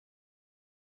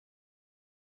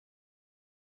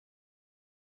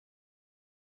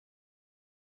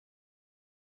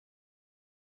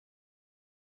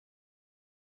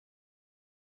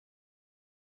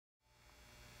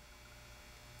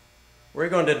We're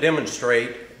going to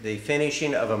demonstrate the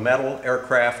finishing of a metal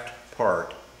aircraft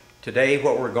part. Today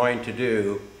what we're going to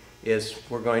do is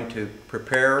we're going to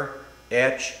prepare,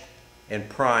 etch, and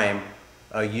prime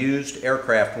a used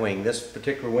aircraft wing. This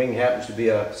particular wing happens to be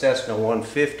a Cessna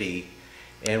 150,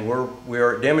 and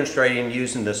we're demonstrating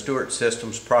using the Stewart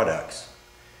Systems products.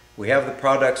 We have the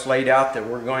products laid out that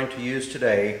we're going to use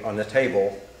today on the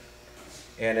table,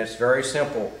 and it's very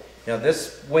simple. Now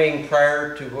this wing,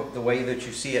 prior to the way that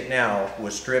you see it now,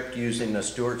 was stripped using the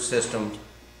Stewart Systems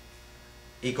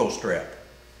Eco Strip.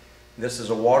 This is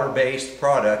a water-based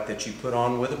product that you put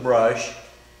on with a brush.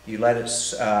 You let it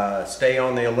stay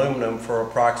on the aluminum for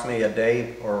approximately a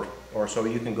day or so.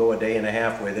 You can go a day and a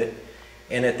half with it.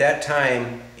 And at that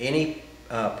time, any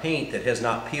paint that has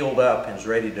not peeled up and is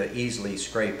ready to easily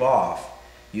scrape off,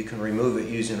 you can remove it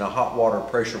using a hot water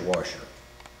pressure washer.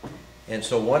 And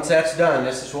so once that's done,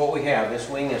 this is what we have. This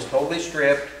wing is totally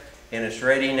stripped, and it's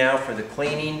ready now for the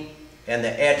cleaning and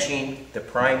the etching, the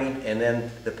priming, and then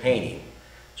the painting.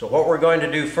 So what we're going to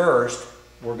do first,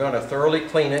 we're going to thoroughly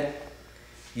clean it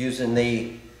using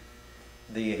the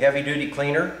heavy-duty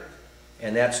cleaner,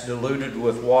 and that's diluted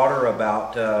with water,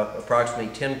 about approximately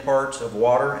 10 parts of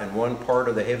water and 1 part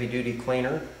of the heavy-duty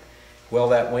cleaner. While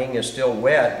that wing is still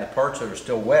wet, and the parts that are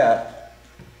still wet,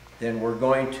 then we're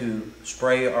going to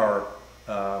spray our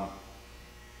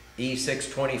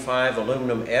E625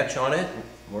 aluminum etch on it.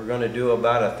 We're going to do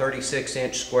about a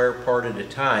 36-inch square part at a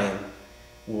time.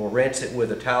 We'll rinse it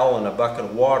with a towel and a bucket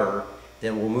of water.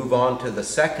 Then we'll move on to the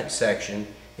second section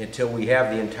until we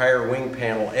have the entire wing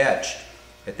panel etched.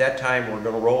 At that time, we're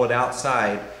going to roll it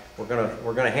outside. We're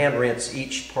going to hand rinse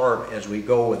each part as we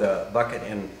go with a bucket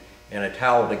and a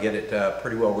towel to get it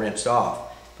pretty well rinsed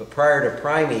off. But prior to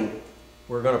priming,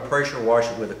 we're going to pressure wash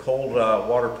it with a cold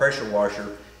water pressure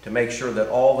washer to make sure that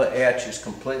all the etch is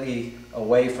completely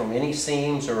away from any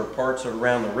seams or parts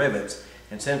around the rivets.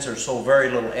 And since there's so very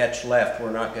little etch left,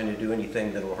 we're not going to do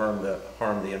anything that will harm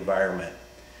the environment.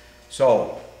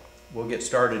 So we'll get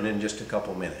started in just a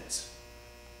couple minutes.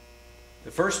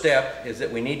 The first step is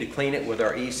that we need to clean it with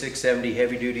our E670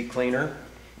 heavy-duty cleaner.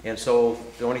 And so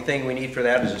the only thing we need for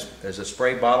that is a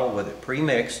spray bottle with it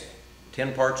pre-mixed,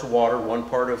 10 parts of water, 1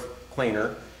 part of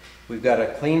cleaner. We've got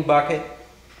a clean bucket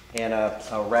and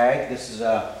a rag. This is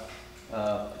a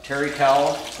terry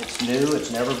towel. It's new. It's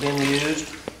never been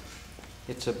used.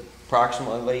 It's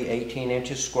approximately 18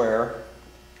 inches square.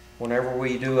 Whenever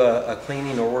we do a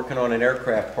cleaning or working on an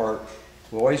aircraft part,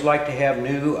 we always like to have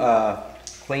new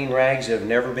clean rags that have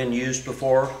never been used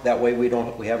before. That way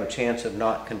we have a chance of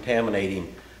not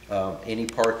contaminating any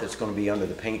part that's going to be under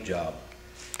the paint job.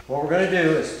 What we're going to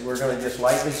do is we're going to just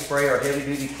lightly spray our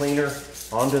heavy-duty cleaner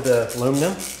onto the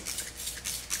aluminum.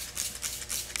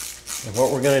 And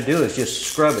what we're going to do is just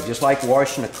scrub it, just like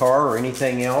washing a car or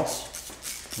anything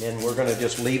else. And then we're going to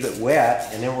just leave it wet,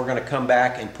 and then we're going to come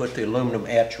back and put the aluminum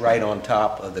etch right on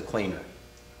top of the cleaner.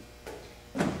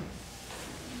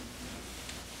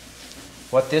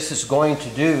 What this is going to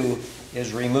do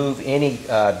is remove any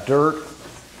dirt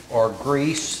or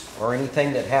grease or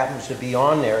anything that happens to be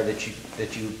on there that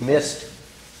you've missed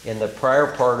in the prior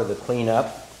part of the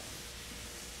cleanup.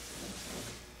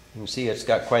 You can see it's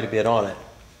got quite a bit on it.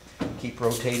 Keep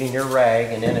rotating your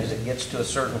rag, and then as it gets to a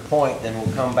certain point, then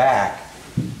we'll come back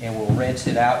and we'll rinse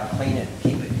it out and clean it and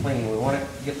keep it clean. We want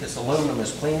to get this aluminum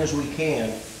as clean as we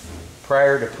can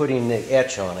prior to putting the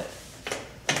etch on it.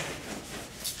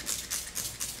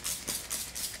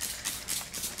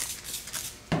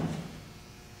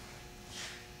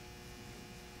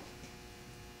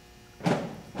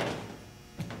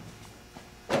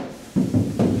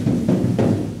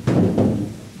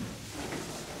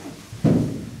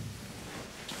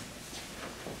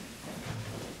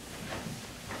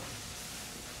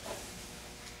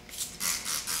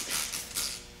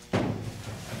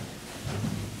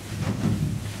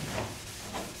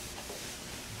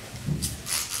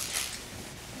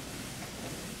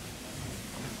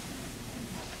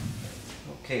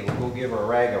 Okay, we'll go give our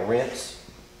rag a rinse.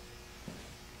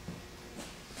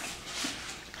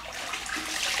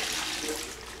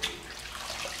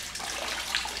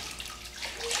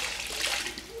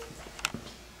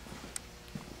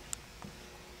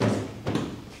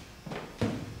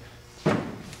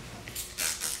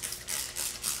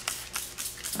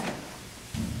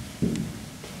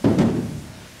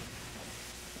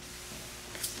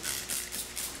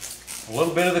 A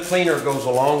little bit of the cleaner goes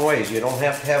a long ways. You don't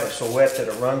have to have it so wet that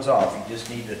it runs off. You just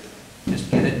need to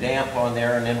get it damp on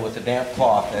there, and then with a damp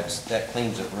cloth, that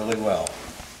cleans it really well.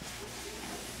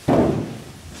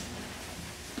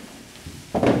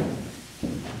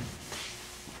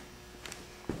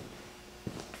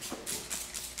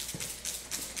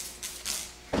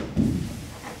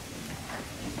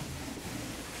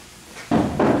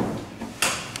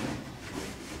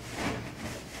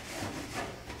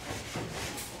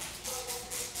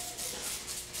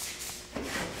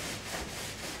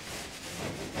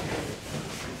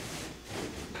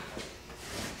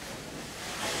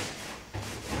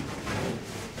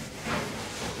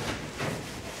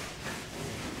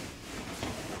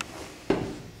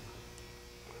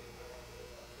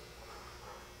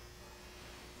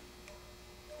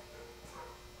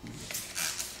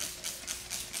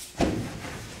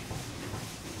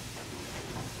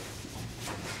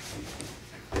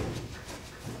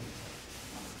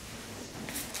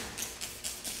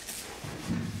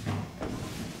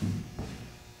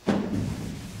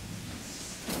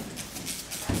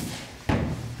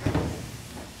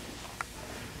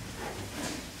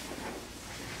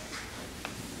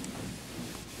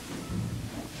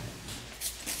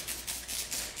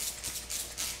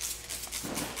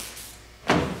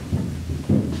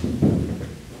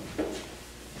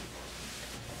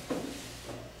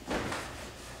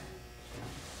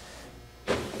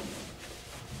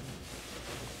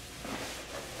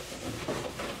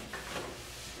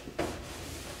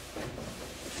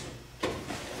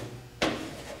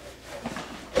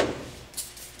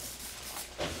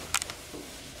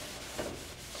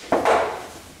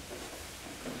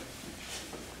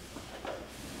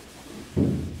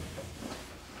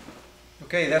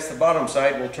 Okay, that's the bottom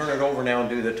side. We'll turn it over now and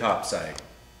do the top side.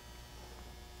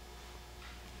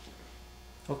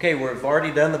 Okay, we've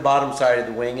already done the bottom side of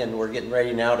the wing and we're getting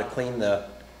ready now to clean the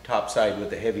top side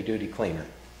with the heavy duty cleaner.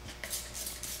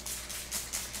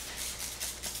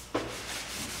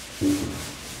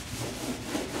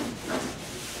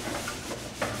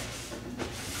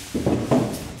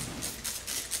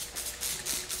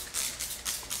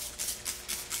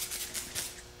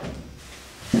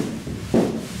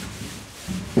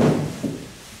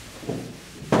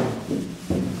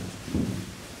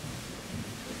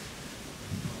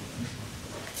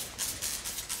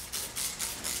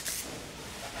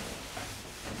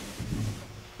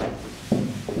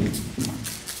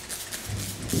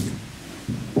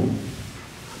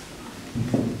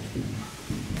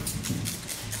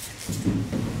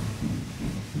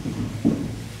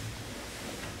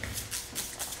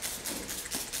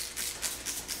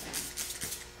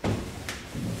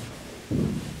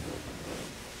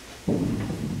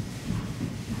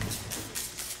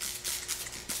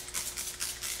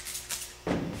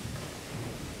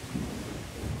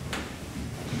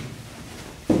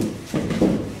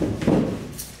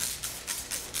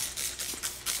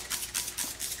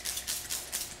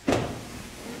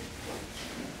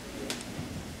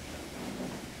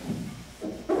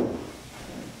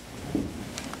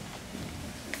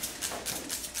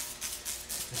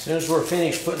 As soon as we're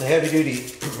finished putting the heavy-duty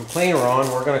cleaner on,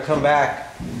 we're going to come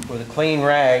back with a clean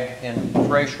rag and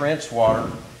fresh rinse water,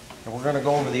 and we're going to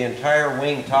go over the entire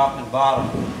wing, top and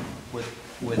bottom,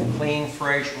 with clean,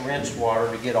 fresh rinse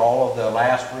water to get all of the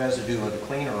last residue of the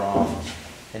cleaner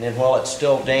off. And then while it's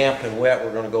still damp and wet,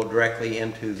 we're going to go directly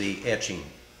into the etching.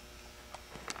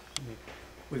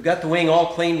 We've got the wing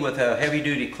all cleaned with a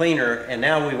heavy-duty cleaner, and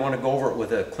now we want to go over it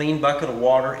with a clean bucket of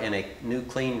water and a new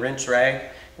clean rinse rag.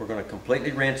 We're going to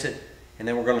completely rinse it, and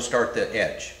then we're going to start the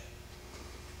etch.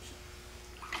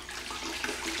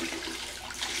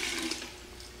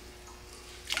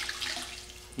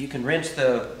 You can rinse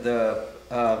the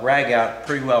rag out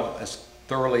pretty well as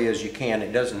thoroughly as you can.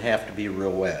 It doesn't have to be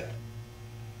real wet.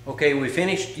 Okay, we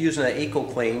finished using the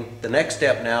EcoClean. The next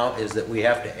step now is that we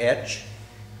have to etch.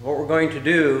 What we're going to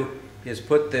do is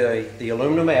put the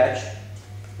aluminum etch,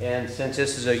 and since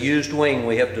this is a used wing,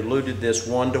 we have diluted this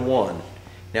 1:1.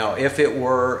 Now, if it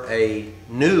were a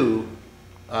new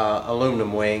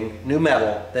aluminum wing, new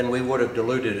metal, then we would have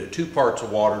diluted it 2 parts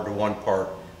of water to 1 part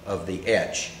of the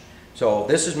etch. So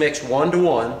this is mixed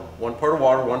 1:1, 1 part of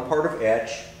water, 1 part of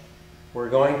etch. We're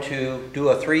going to do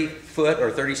a 3-foot or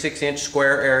 36-inch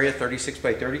square area, 36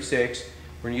 by 36.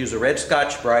 We're going to use a red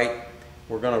Scotch-Brite.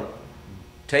 We're going to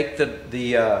take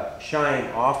the shine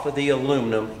off of the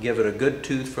aluminum, give it a good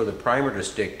tooth for the primer to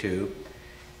stick to.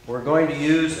 We're going to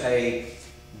use a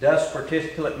dust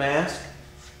particulate mask.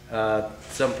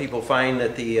 Some people find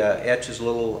that the etch is it's a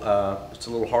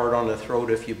little hard on the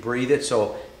throat if you breathe it,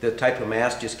 so the type of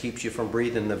mask just keeps you from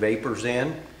breathing the vapors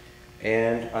in.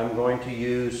 And I'm going to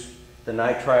use the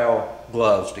nitrile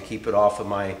gloves to keep it off of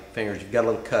my fingers. If you've got a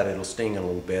little cut, it'll sting a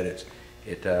little bit.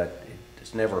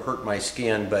 It's never hurt my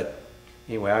skin, but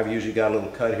anyway, I've usually got a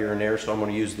little cut here and there, so I'm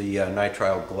going to use the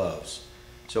nitrile gloves.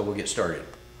 So we'll get started.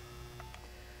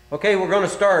 Okay, we're going to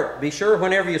start. Be sure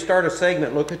whenever you start a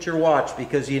segment, look at your watch,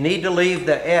 because you need to leave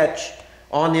the etch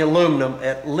on the aluminum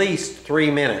at least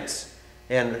 3 minutes.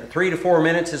 And 3 to 4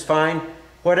 minutes is fine.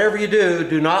 Whatever you do,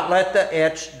 do not let the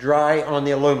etch dry on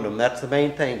the aluminum. That's the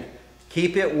main thing.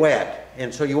 Keep it wet.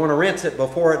 And so you want to rinse it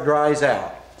before it dries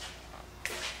out.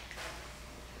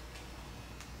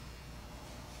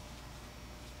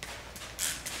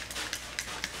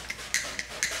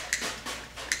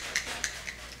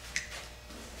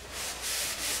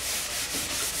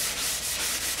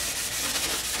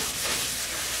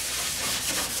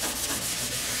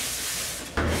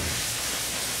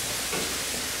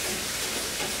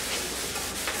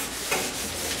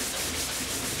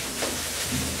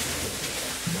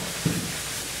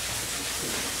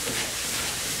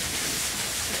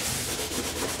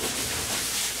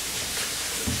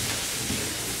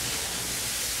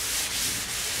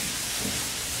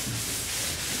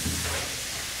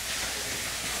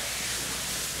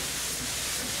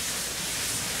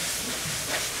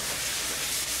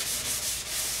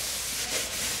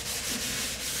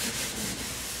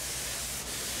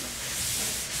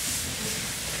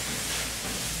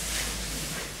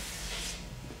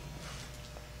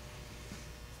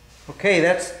 Okay,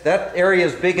 that area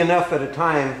is big enough at a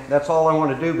time. That's all I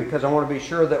want to do, because I want to be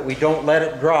sure that we don't let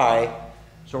it dry.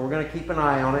 So we're going to keep an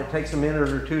eye on it. It takes a minute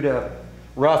or two to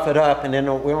rough it up, and then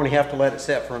we only have to let it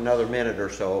set for another minute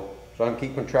or so. So I'm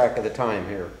keeping track of the time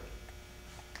here.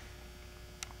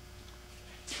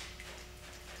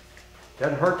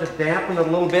 Doesn't hurt to dampen it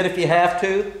a little bit if you have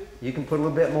to. You can put a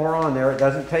little bit more on there. It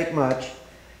doesn't take much.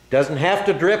 Doesn't have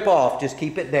to drip off, just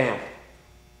keep it damp.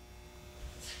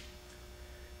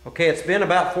 Okay, it's been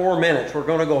about 4 minutes. We're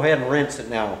going to go ahead and rinse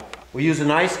it now. We use a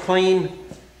nice clean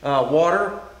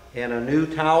water and a new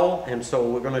towel, and so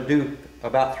we're going to do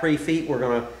about 3 feet. We're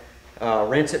going to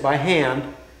rinse it by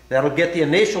hand. That'll get the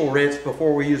initial rinse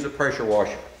before we use a pressure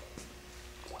washer.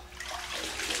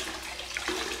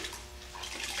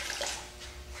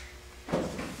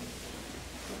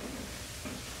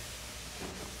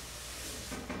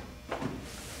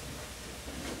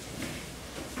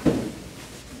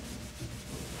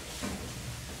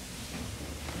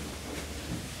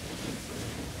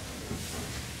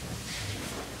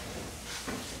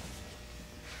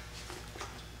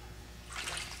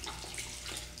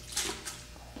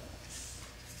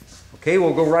 Okay,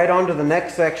 we'll go right on to the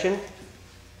next section.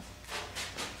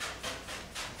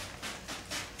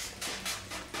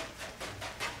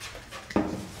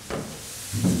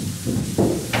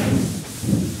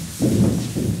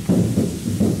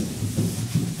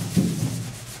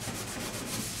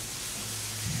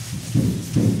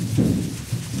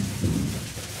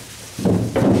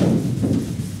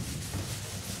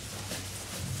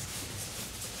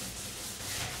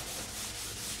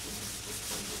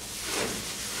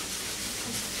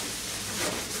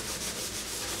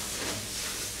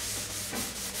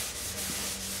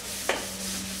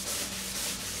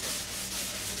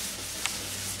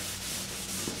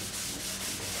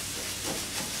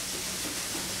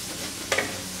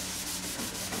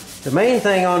 The main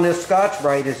thing on this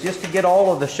Scotch-Brite is just to get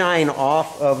all of the shine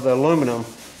off of the aluminum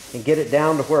and get it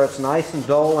down to where it's nice and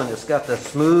dull and it's got the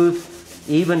smooth,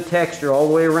 even texture all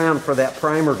the way around for that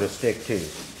primer to stick to.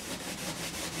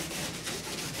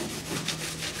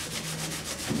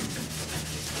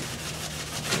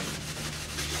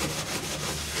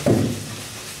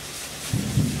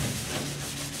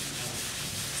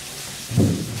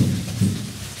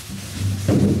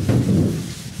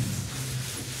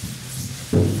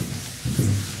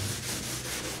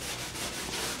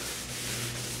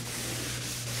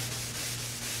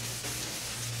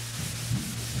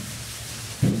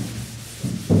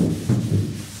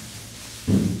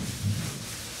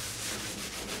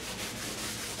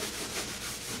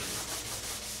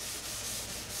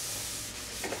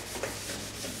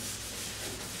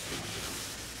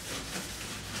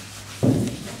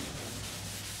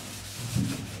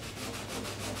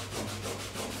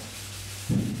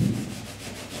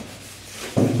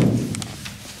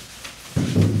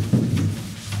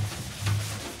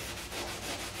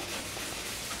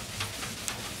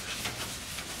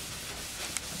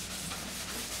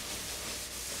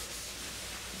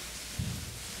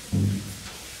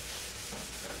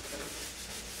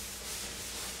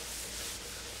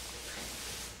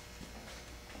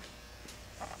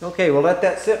 Okay, we'll let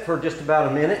that sit for just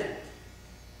about a minute.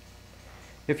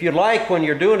 If you'd like, when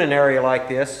you're doing an area like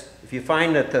this, if you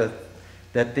find that the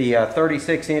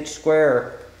 36-inch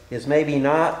square is maybe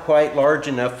not quite large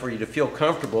enough for you to feel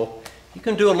comfortable, you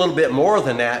can do a little bit more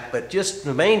than that, but just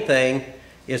the main thing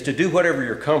is to do whatever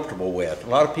you're comfortable with. A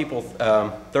lot of people,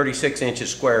 36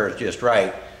 inches square is just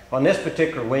right. On this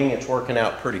particular wing, it's working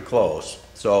out pretty close.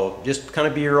 So just kind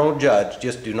of be your own judge.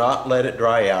 Just do not let it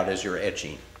dry out as you're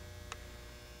etching.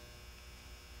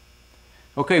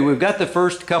 Okay, we've got the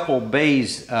first couple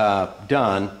bays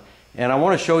done, and I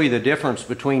want to show you the difference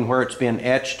between where it's been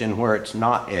etched and where it's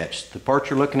not etched. The part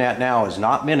you're looking at now has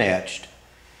not been etched,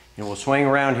 and we'll swing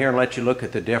around here and let you look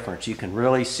at the difference. You can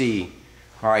really see,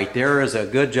 all right, there is a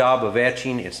good job of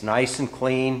etching. It's nice and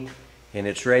clean, and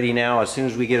it's ready now. As soon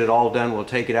as we get it all done, we'll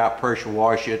take it out, pressure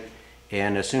wash it,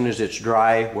 and as soon as it's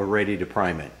dry, we're ready to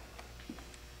prime it.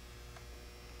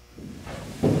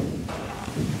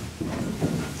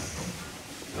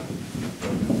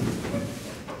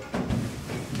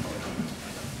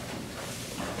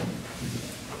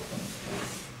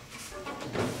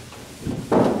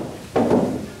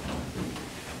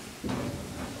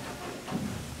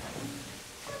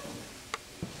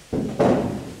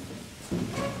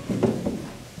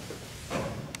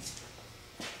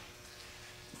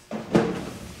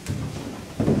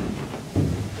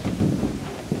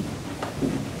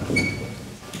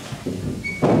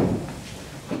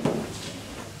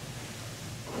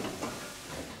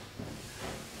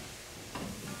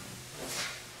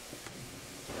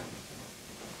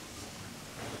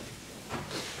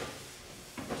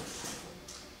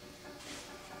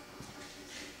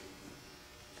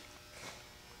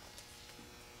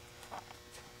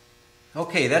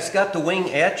 Okay, that's got the wing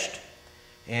etched,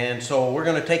 and so we're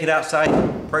going to take it outside,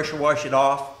 pressure wash it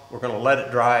off, we're going to let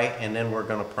it dry, and then we're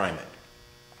going to prime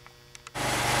it.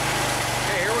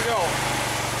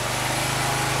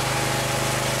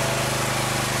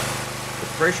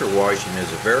 pressure washing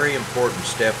is a very important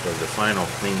step of the final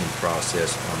cleaning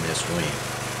process on this wing.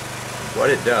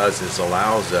 What it does is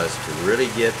allows us to really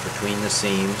get between the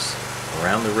seams,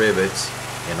 around the rivets,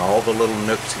 and all the little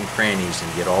nooks and crannies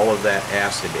and get all of that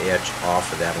acid etch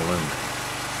off of that aluminum.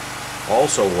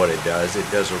 Also what it does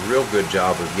a real good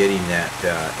job of getting that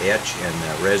etch and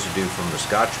the residue from the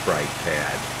Scotch-Brite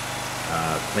pad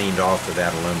cleaned off of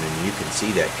that aluminum. You can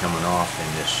see that coming off in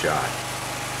this shot.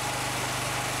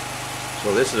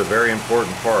 So this is a very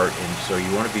important part, and so you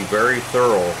want to be very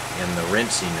thorough in the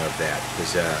rinsing of that,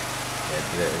 because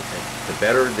the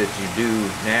better that you do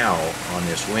now on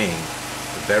this wing,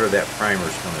 the better that primer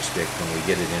is going to stick when we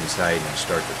get it inside and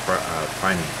start the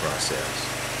priming process.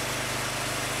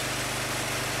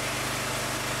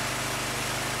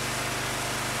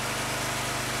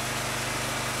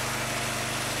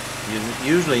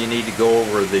 Usually you need to go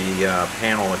over the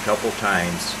panel a couple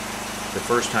times. The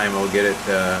first time it'll get it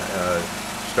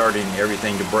starting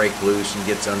everything to break loose and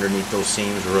gets underneath those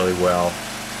seams really well.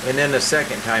 And then the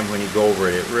second time when you go over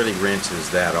it, it really rinses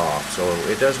that off. So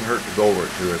it doesn't hurt to go over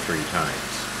it 2 or 3 times.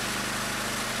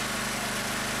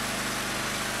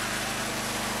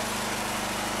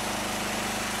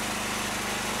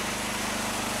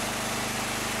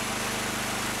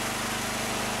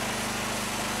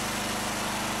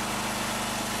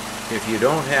 If you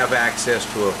don't have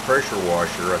access to a pressure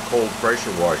washer, a cold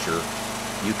pressure washer,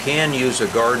 you can use a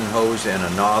garden hose and a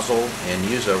nozzle and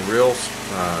use a real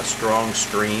strong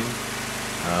stream.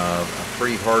 A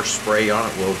pretty harsh spray on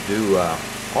it will do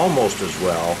almost as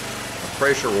well. A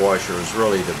pressure washer is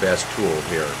really the best tool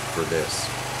here for this.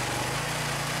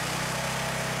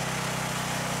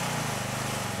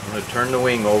 I'm going to turn the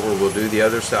wing over, we'll do the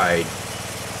other side,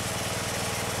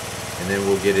 and then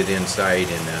we'll get it inside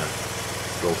and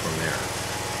go from there.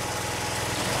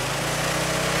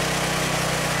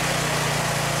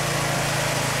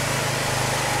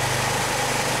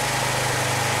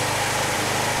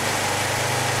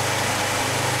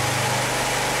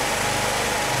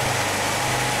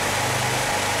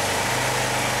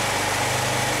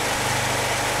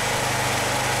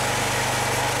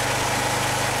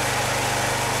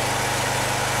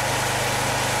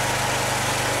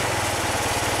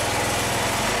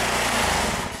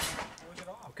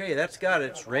 Okay, that's got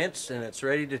it. It's rinsed and it's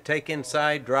ready to take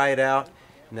inside, dry it out,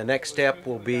 and the next step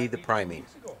will be the priming.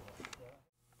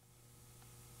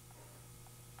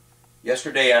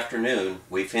 Yesterday afternoon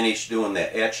we finished doing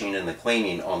the etching and the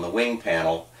cleaning on the wing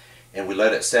panel, and we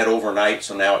let it set overnight,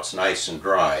 so now it's nice and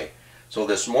dry. So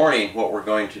this morning what we're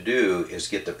going to do is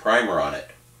get the primer on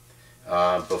it.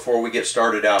 Before we get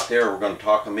started out there, we're going to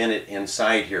talk a minute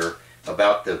inside here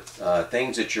about the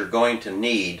things that you're going to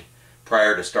need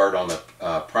prior to start on the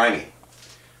priming.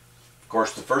 Of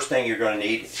course, the first thing you're going to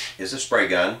need is a spray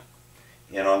gun,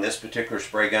 and on this particular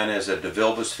spray gun is a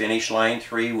DeVilbiss Finish Line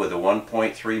 3 with a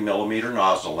 1.3 millimeter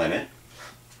nozzle in it.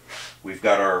 We've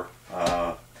got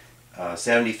our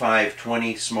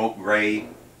 7520 Smoke Gray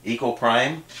Eco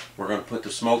Prime. We're going to put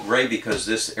the smoke gray because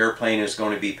this airplane is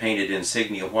going to be painted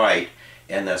insignia white,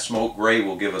 and the smoke gray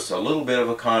will give us a little bit of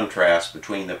a contrast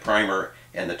between the primer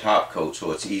and the top coat, so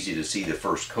it's easy to see the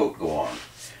first coat go on.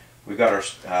 We've got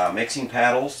our mixing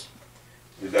paddles.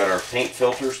 We've got our paint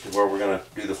filters to where we're going to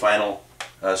do the final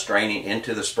straining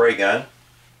into the spray gun.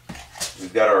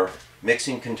 We've got our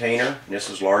mixing container, and this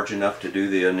is large enough to do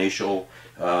the initial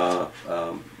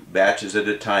batches at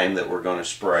a time that we're going to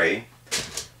spray.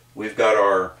 We've got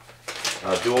our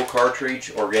dual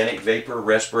cartridge organic vapor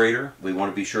respirator. We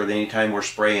want to be sure that anytime we're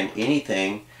spraying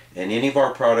anything in any of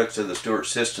our products of the Stewart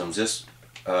Systems, this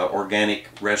organic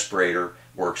respirator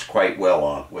works quite well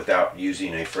on without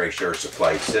using a fresh air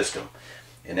supply system.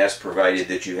 And that's provided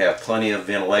that you have plenty of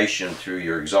ventilation through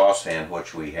your exhaust fan,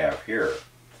 which we have here.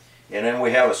 And then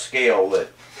we have a scale that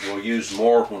we'll use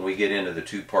more when we get into the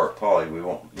 2-part poly. We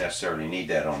won't necessarily need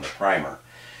that on the primer.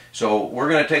 So we're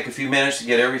going to take a few minutes to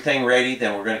get everything ready,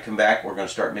 then we're going to come back, we're going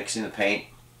to start mixing the paint,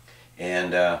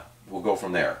 and we'll go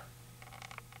from there.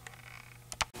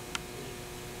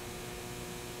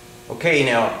 Okay,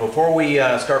 now before we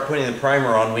start putting the primer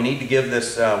on, we need to give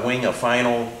this wing a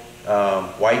final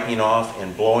wiping off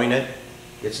and blowing it.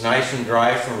 It's nice and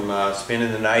dry from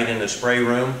spending the night in the spray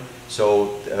room,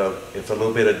 so if a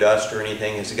little bit of dust or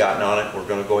anything has gotten on it, we're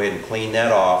going to go ahead and clean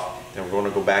that off. Then we're going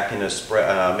to go back in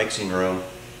the mixing room,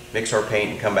 mix our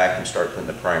paint, and come back and start putting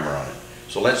the primer on it.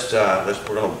 So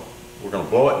we're going to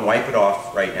blow it and wipe it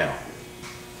off right now.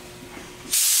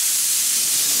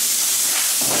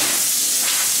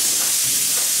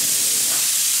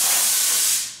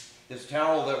 This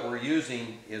towel that we're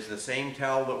using is the same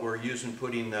towel that we're using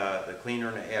putting the cleaner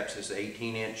in the etch. This is an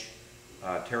 18-inch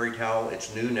terry towel.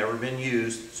 It's new, never been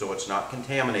used, so it's not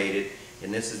contaminated.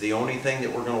 And this is the only thing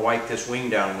that we're going to wipe this wing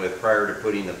down with prior to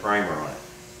putting the primer on it.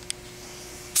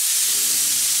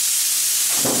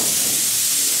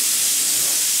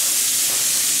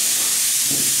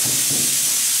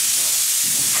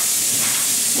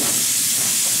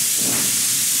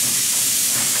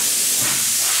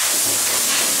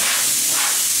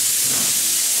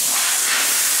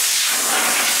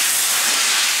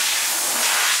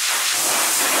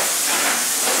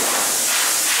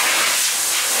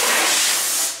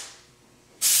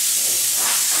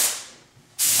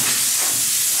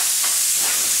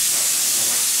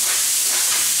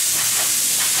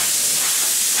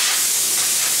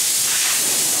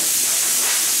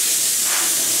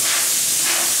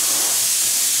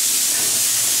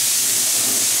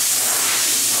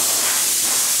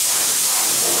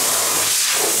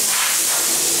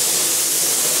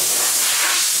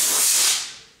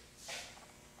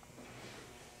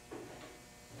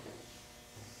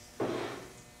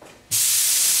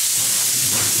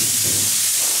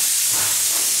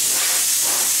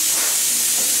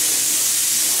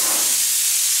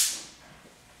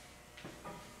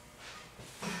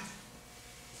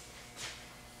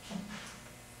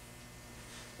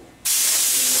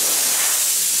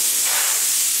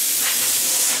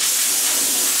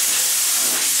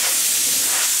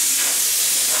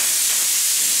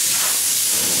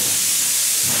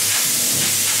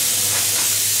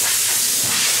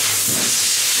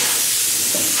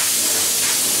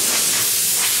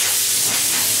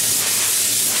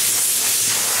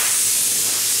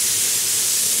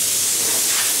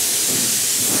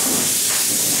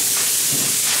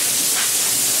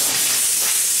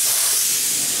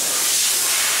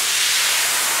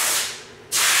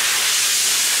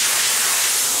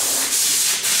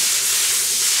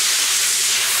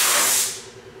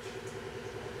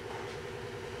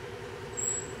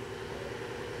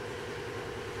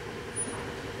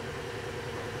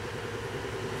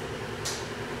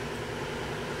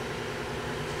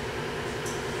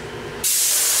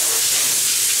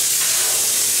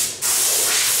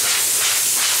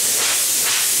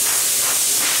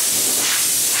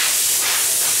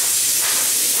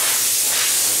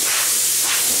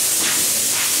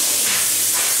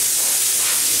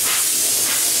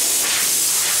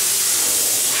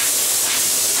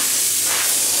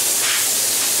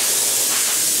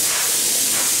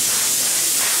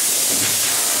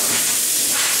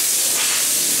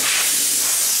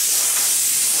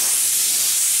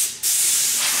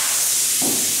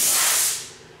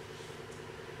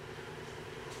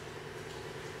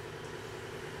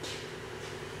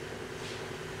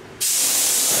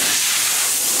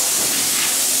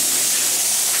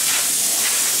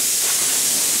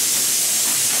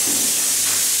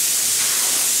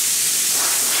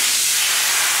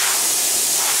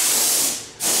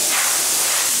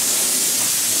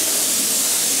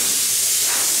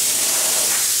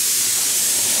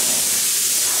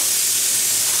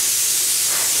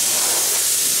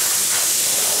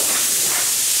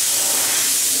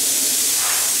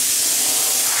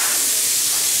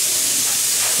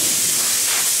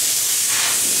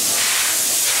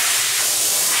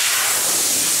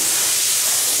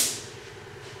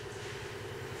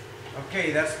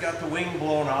 Okay, that's got the wing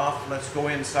blown off. Let's go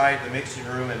inside the mixing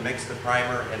room and mix the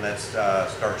primer, and let's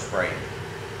start spraying.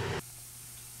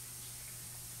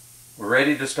 We're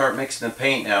ready to start mixing the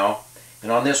paint now.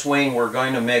 And on this wing we're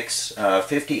going to mix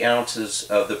 50 ounces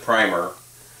of the primer,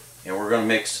 and we're going to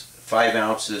mix 5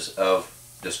 ounces of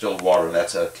distilled water.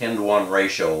 That's a 10-to-1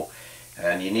 ratio,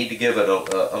 and you need to give it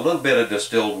a little bit of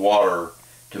distilled water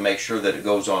to make sure that it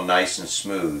goes on nice and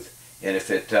smooth. And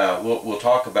if it, we'll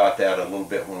talk about that a little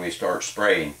bit when we start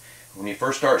spraying. When you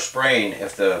first start spraying,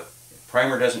 if the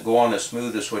primer doesn't go on as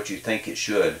smooth as what you think it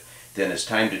should, then it's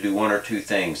time to do one or two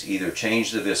things. Either change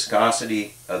the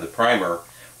viscosity of the primer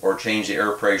or change the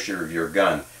air pressure of your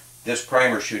gun. This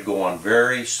primer should go on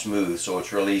very smooth, so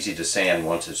it's real easy to sand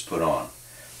once it's put on.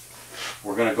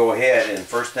 We're going to go ahead, and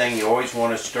first thing, you always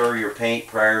want to stir your paint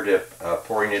prior to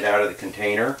pouring it out of the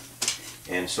container.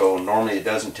 And so normally it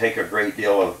doesn't take a great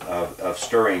deal of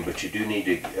stirring, but you do need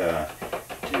to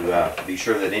be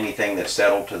sure that anything that's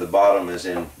settled to the bottom is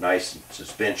in nice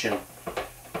suspension.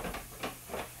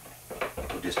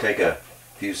 We'll just take a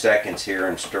few seconds here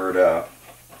and stir it up.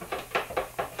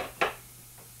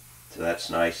 So that's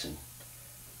nice and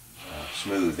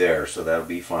smooth there, so that'll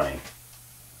be fine.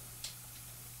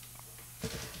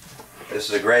 This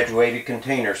is a graduated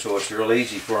container, so it's real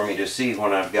easy for me to see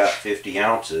when I've got 50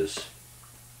 ounces.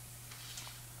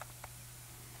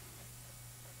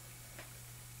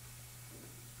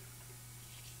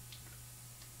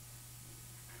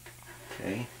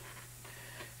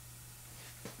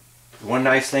 One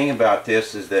nice thing about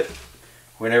this is that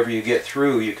whenever you get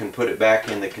through, you can put it back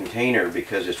in the container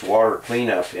because it's water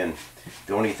cleanup, and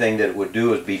the only thing that it would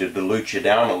do is be to dilute you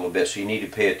down a little bit, so you need to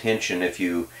pay attention if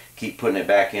you keep putting it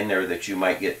back in there that you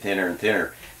might get thinner and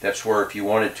thinner. That's where if you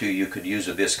wanted to, you could use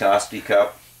a viscosity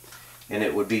cup, and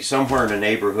it would be somewhere in the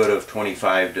neighborhood of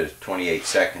 25 to 28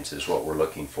 seconds is what we're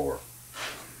looking for.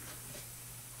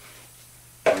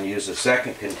 I'm going to use a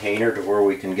second container to where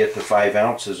we can get the 5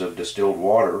 ounces of distilled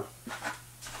water.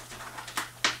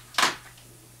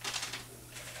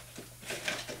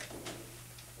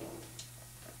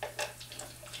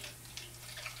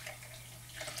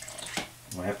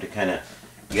 We'll have to kind of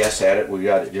guess at it. We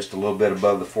got it just a little bit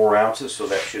above the 4 ounces, so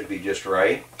that should be just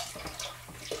right.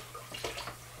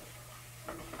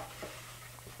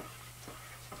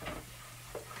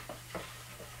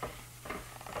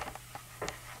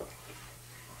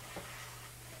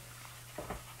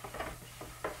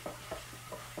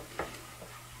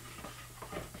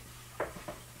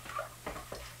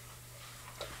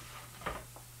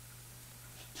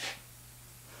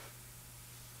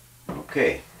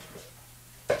 Okay.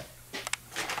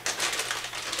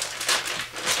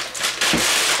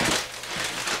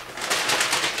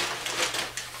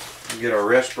 Get our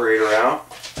respirator out.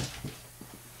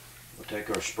 We'll take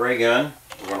our spray gun.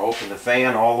 We're going to open the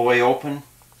fan all the way open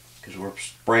because we're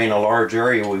spraying a large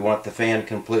area. We want the fan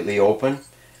completely open.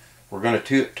 We're going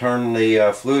to turn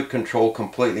the fluid control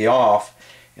completely off,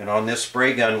 and on this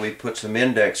spray gun we put some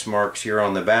index marks here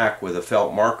on the back with a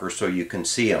felt marker so you can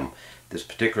see them. This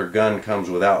particular gun comes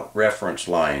without reference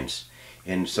lines,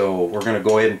 and so we're going to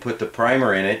go ahead and put the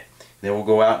primer in it. Then we'll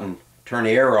go out and turn the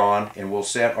air on, and we'll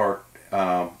set our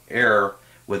air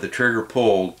with the trigger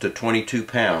pulled to 22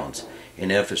 pounds.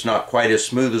 And if it's not quite as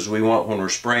smooth as we want when we're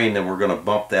spraying, then we're going to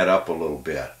bump that up a little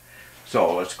bit.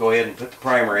 So let's go ahead and put the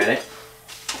primer in it.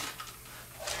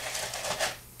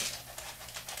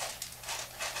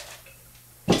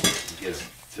 Get a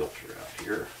filter out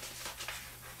here.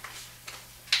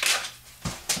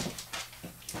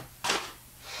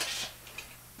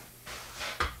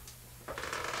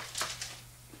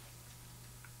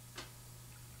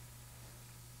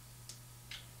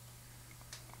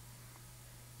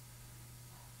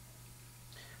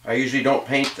 I usually don't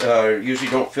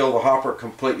fill the hopper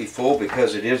completely full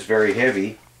because it is very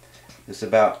heavy. It's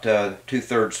about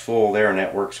 2/3 full there, and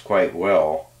that works quite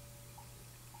well.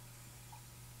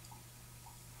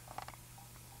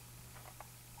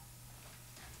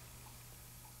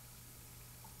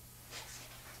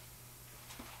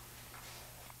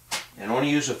 And only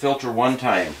use a filter one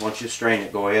time. Once you strain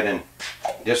it, go ahead and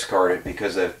discard it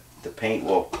because the paint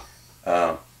will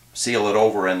seal it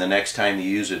over, and the next time you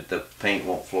use it, the paint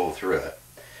won't flow through it.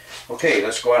 Okay,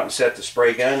 let's go out and set the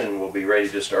spray gun, and we'll be ready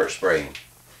to start spraying.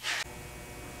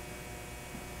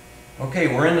 Okay,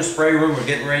 we're in the spray room. We're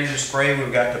getting ready to spray.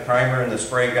 We've got the primer and the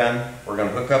spray gun. We're going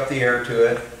to hook up the air to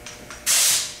it,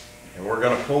 and we're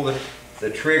going to pull the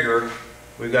trigger.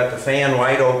 We've got the fan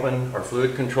wide open. Our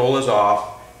fluid control is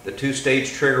off. The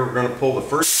 2-stage trigger, we're going to pull the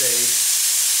first stage.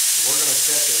 We're going to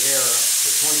set the air to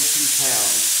 22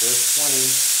 pounds. There's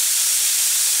 20.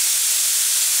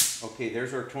 Okay,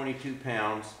 there's our 22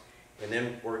 pounds, and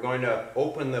then we're going to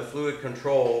open the fluid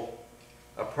control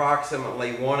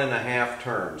approximately 1.5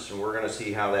 turns, and we're going to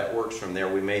see how that works from there.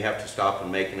 We may have to stop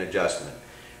and make an adjustment.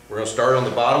 We're going to start on the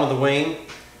bottom of the wing.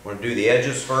 We're going to do the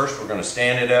edges first. We're going to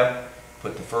stand it up,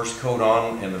 put the first coat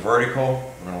on in the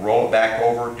vertical. We're going to roll it back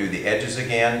over, do the edges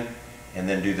again, and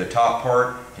then do the top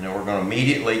part, and then we're going to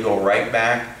immediately go right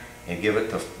back and give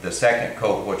it the second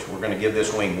coat, which we're going to give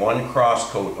this wing 1 cross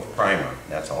coat of primer.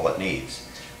 That's all it needs.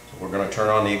 So we're going to turn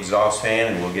on the exhaust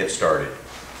fan and we'll get started.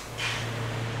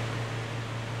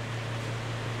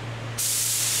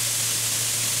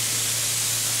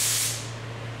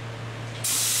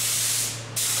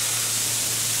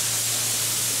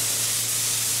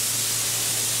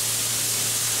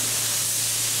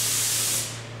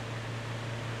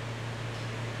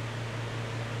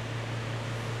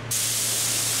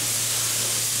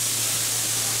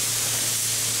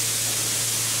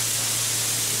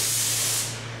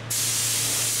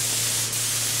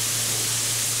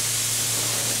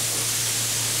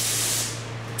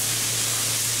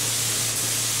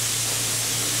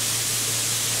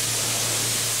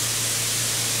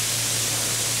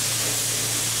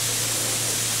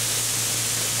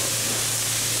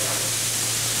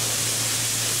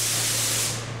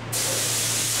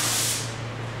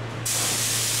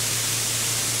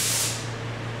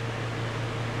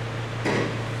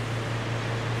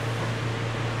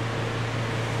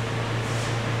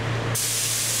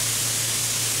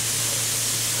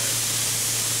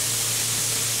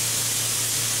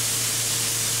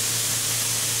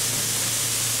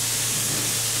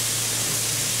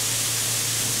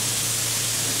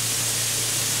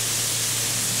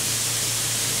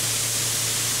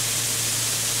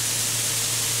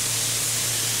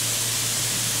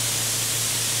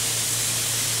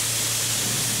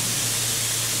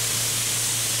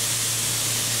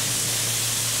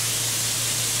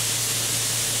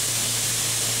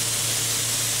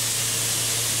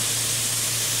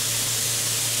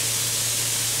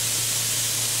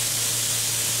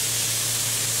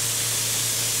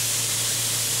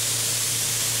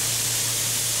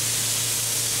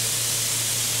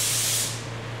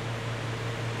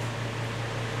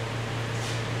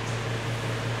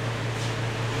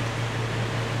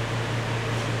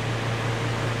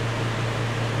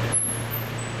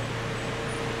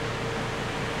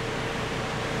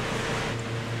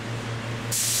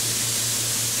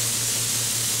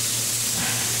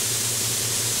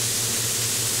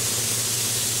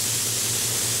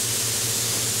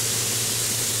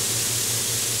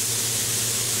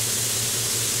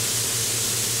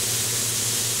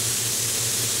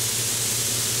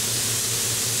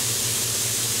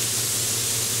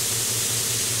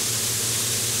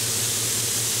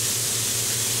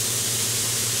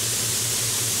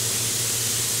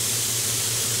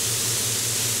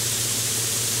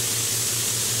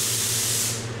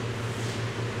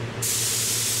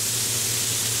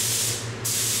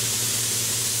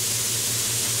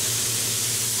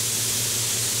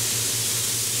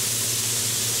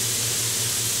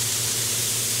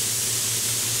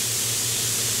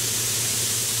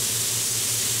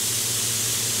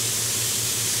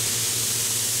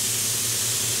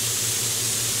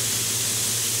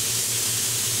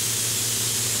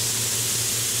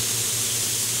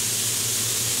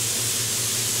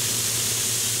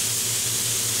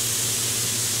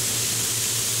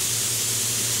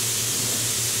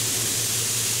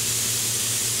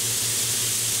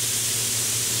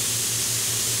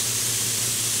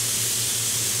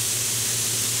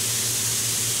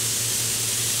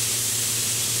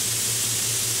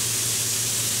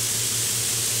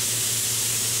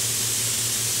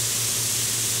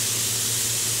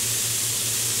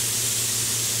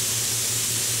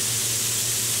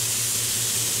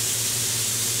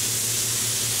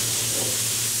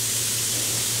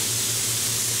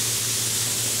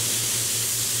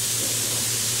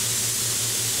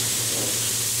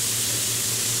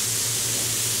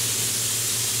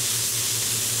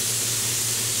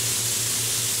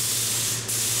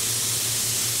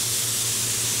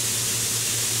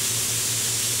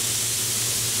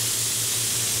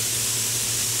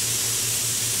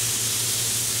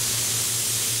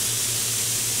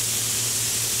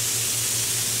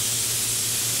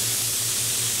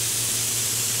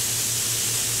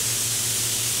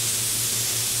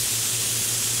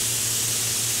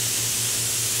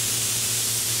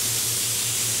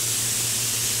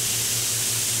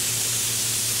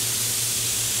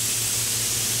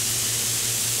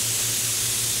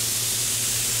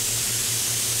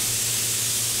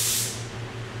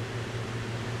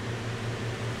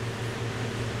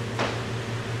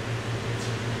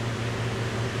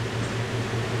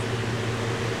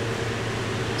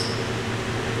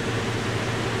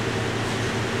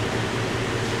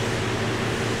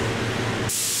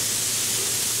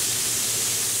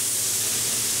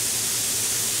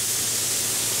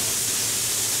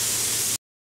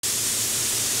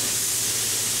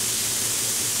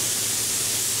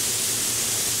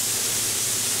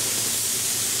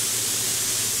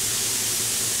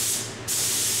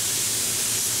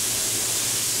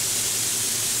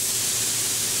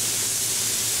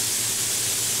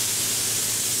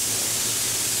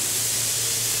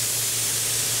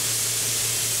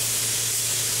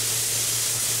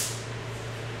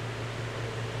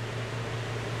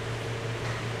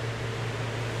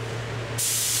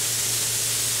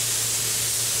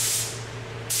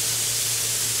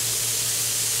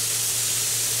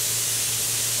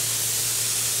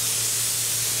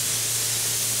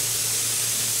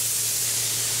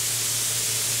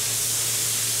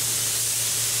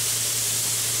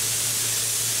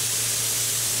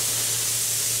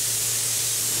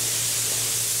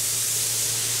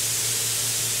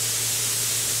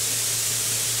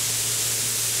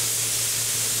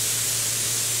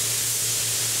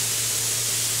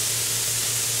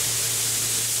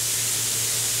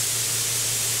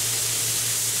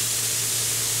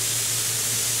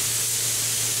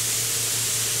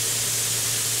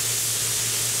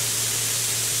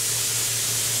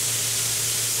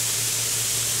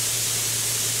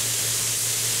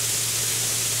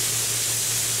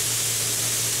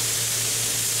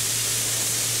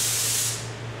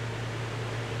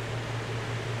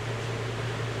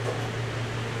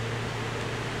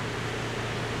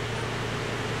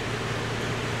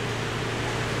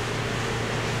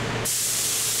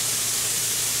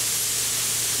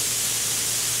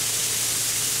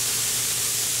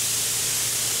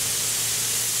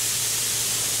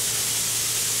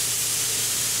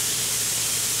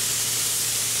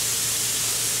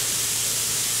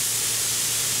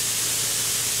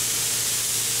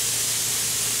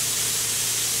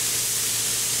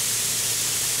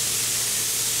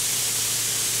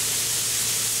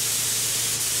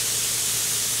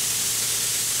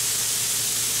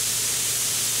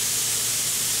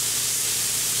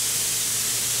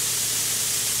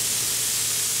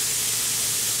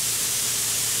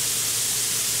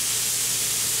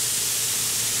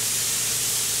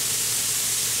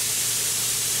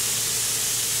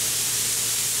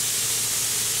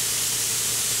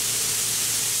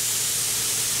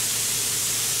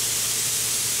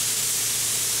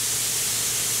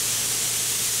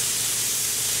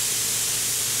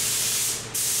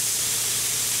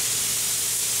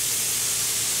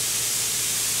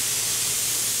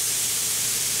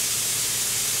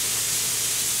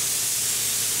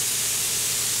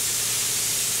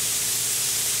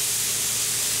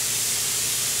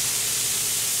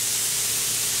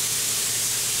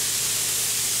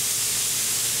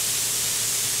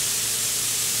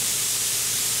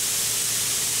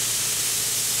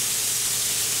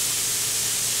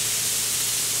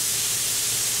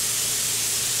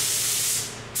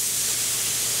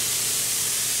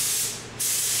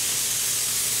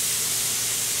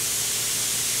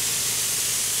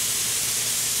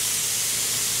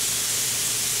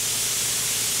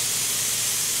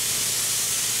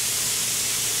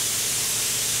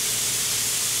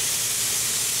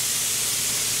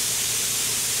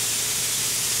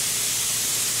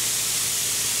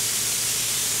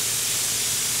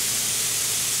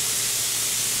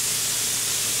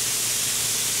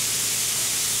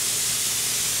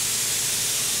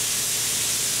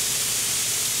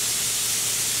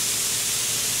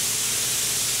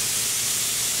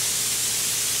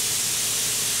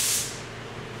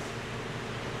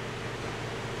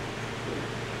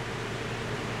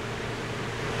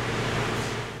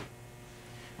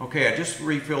 Okay, I just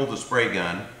refilled the spray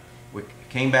gun. We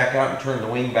came back out and turned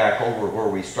the wing back over where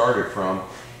we started from.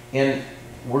 And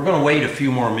we're going to wait a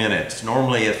few more minutes.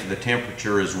 Normally if the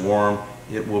temperature is warm,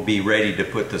 it will be ready to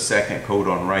put the second coat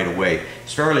on right away.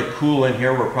 It's fairly cool in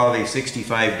here. We're probably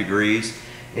 65 degrees.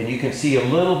 And you can see a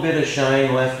little bit of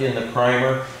shine left in the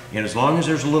primer. And as long as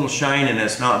there's a little shine and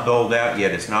it's not dulled out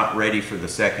yet, it's not ready for the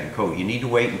second coat. You need to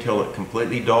wait until it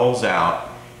completely dulls out,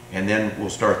 and then we'll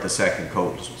start the second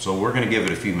coat. So we're going to give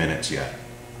it a few minutes yet.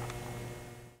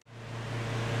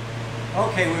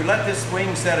 Okay, we've let this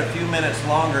wing set a few minutes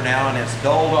longer now, and it's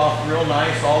dulled off real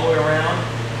nice all the way around.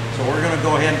 So we're going to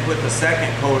go ahead and put the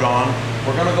second coat on.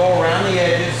 We're going to go around the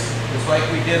edges just like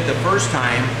we did the first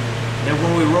time. Then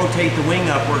when we rotate the wing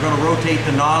up, we're going to rotate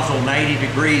the nozzle 90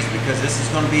 degrees because this is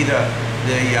going to be the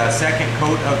second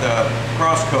coat of the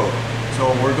cross coat. So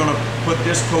we're going to put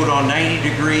this coat on 90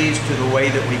 degrees to the way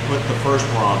that we put the first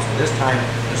one on. So this time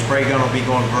the spray gun will be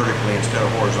going vertically instead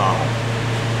of horizontal.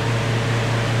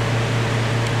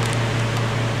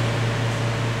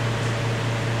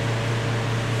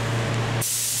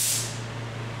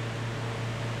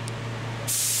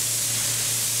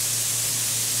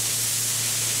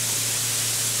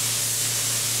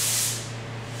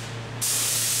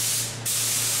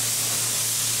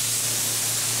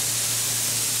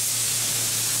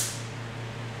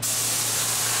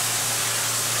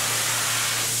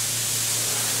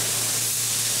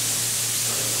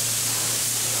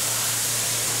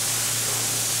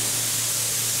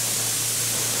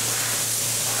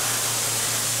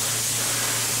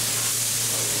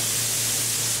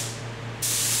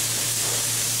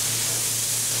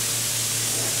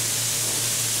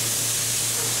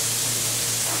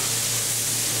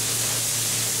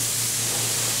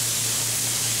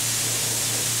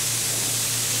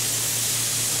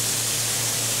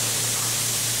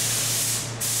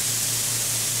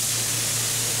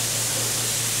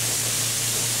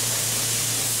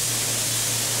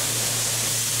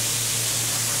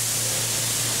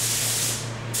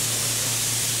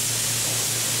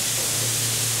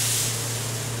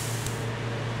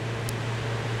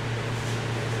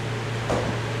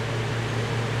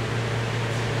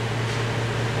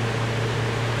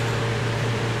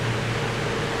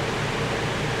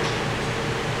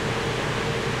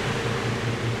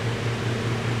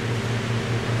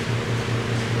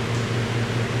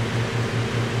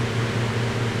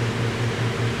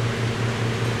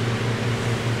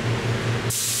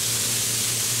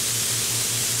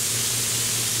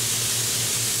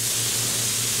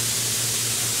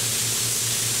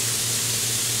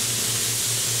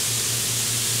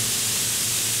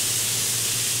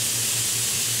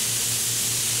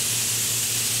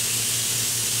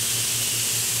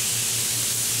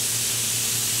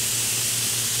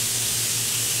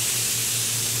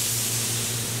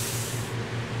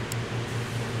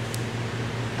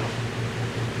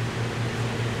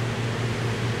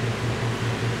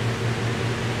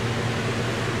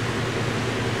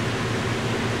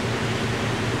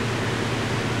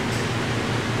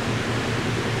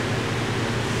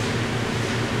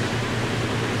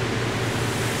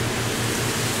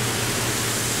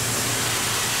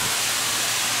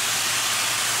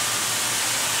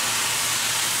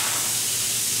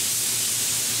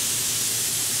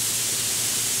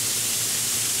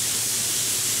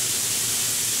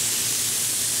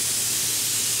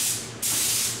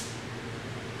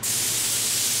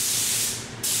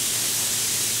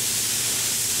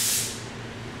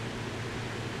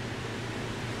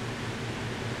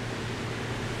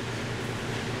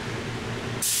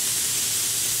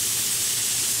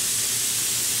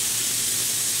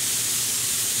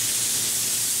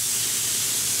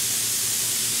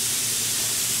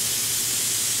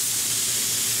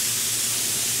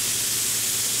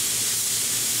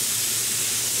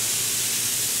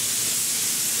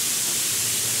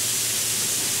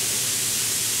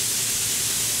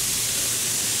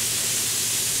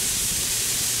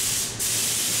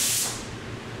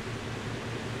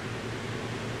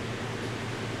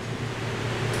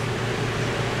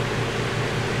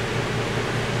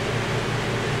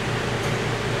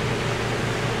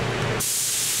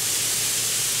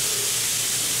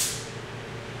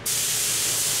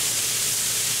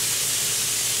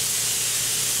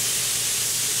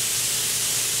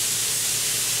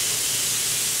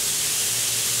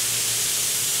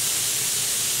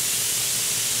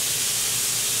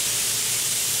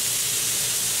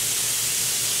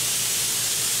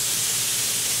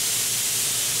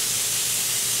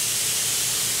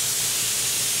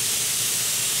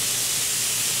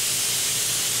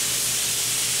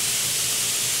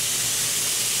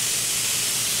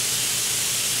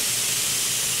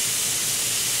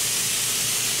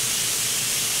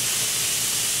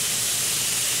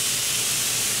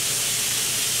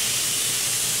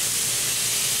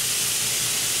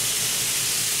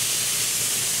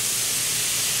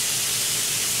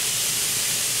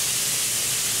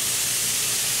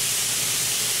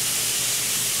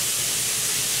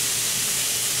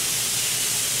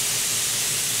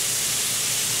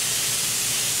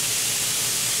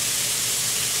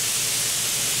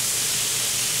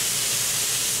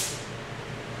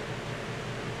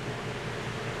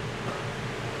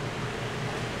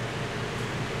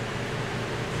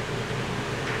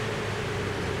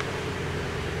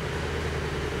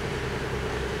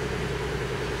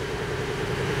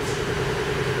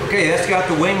 Okay, that's got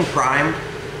the wing primed.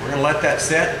 We're going to let that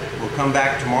set. We'll come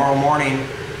back tomorrow morning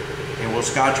and we'll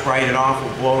Scotch-Brite it off,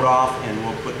 we'll blow it off, and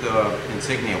we'll put the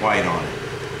insignia white on it.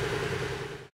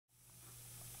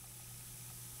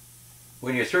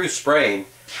 When you're through spraying,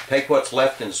 take what's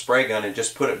left in the spray gun and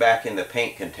just put it back in the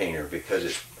paint container,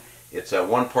 because it's a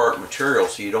one-part material,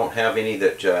 so you don't have any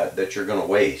that you're going to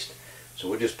waste. So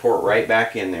we'll just pour it right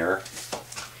back in there.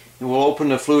 And we'll open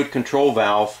the fluid control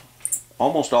valve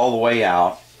almost all the way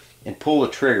out and pull the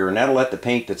trigger, and that'll let the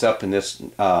paint that's up in this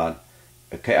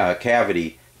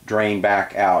cavity drain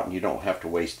back out, and you don't have to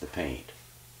waste the paint.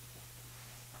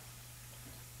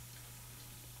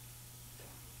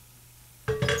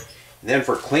 And then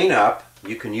for cleanup,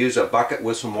 you can use a bucket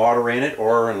with some water in it,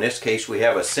 or in this case we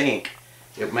have a sink.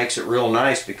 It makes it real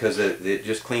nice because it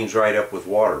just cleans right up with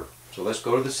water. So let's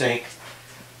go to the sink.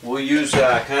 We'll use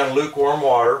kind of lukewarm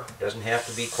water. Doesn't have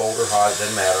to be cold or hot, it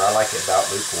doesn't matter. I like it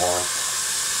about lukewarm.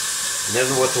 And then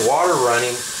with the water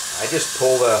running, I just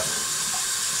pull the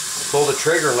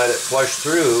trigger and let it flush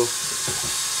through,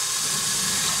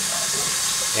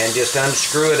 and just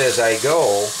unscrew it as I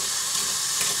go.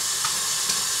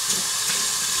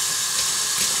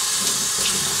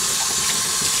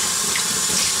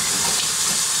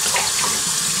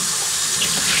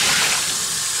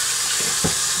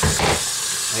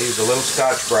 I use a little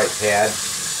Scotch-Brite pad.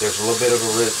 There's a little bit of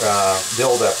a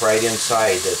buildup right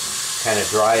inside that kind of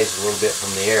dries a little bit from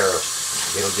the air.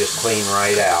 It'll just clean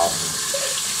right out.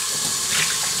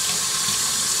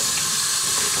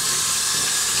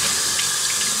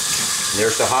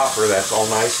 There's the hopper, that's all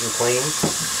nice and clean.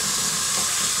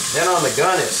 Then on the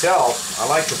gun itself, I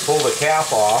like to pull the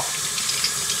cap off.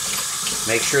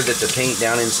 Make sure that the paint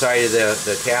down inside of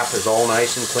the cap is all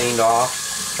nice and cleaned off.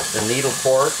 The needle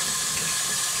port.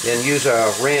 Then use a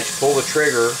wrench, pull the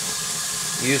trigger,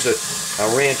 use a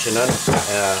wrench and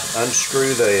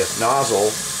unscrew the nozzle.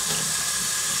 And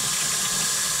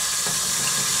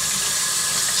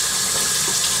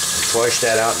flush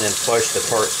that out, and then flush the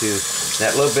part through.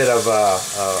 That little bit of a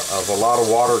lot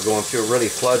of water going through really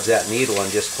floods that needle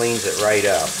and just cleans it right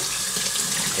up.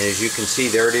 And as you can see,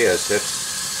 there it is.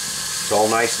 It's all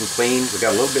nice and clean. We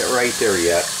got a little bit right there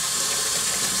yet.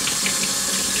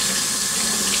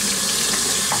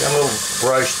 Got a little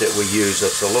brush that we use.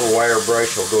 It's a little wire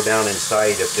brush. It'll go down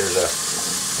inside if there's a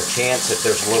chance that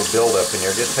there's a little buildup in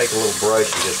there. Just take a little brush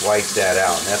and just wipe that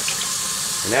out.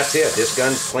 And that's it. This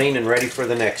gun's clean and ready for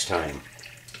the next time.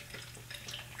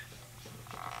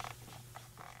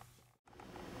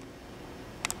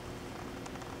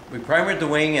 We primered the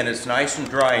wing and it's nice and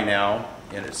dry now,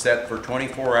 and it's set for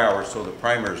 24 hours, so the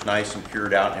primer is nice and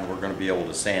cured out, and we're going to be able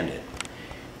to sand it.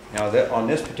 Now on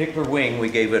this particular wing, we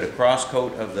gave it a cross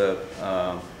coat of the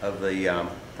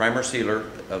primer sealer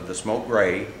of the smoke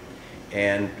gray,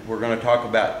 and we're going to talk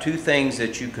about two things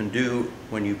that you can do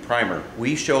when you primer.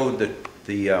 We showed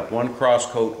the one cross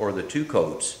coat or the two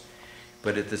coats,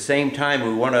 but at the same time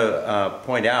we want to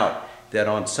point out that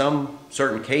on some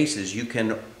certain cases you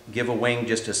can give a wing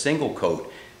just a single coat.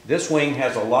 This wing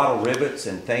has a lot of rivets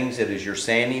and things that as you're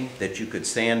sanding that you could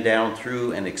sand down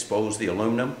through and expose the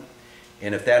aluminum.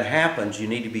 And if that happens, you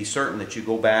need to be certain that you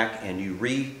go back and you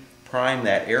re-prime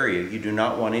that area. You do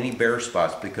not want any bare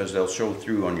spots because they'll show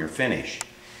through on your finish.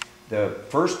 The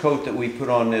first coat that we put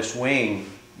on this wing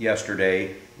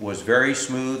yesterday was very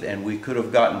smooth, and we could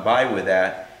have gotten by with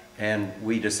that, and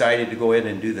we decided to go ahead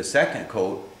and do the second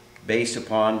coat based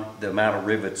upon the amount of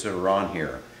rivets that are on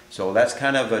here. So that's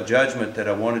kind of a judgment that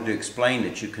I wanted to explain,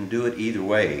 that you can do it either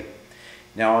way.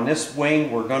 Now on this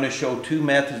wing, we're going to show two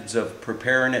methods of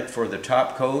preparing it for the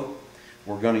top coat.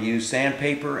 We're going to use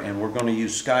sandpaper and we're going to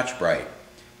use Scotch-Brite.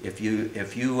 If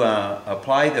you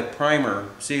apply the primer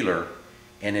sealer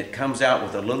and it comes out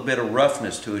with a little bit of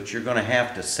roughness to it, you're going to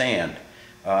have to sand.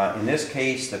 In this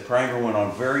case, the primer went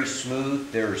on very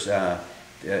smooth. There's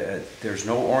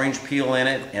no orange peel in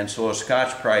it, and so a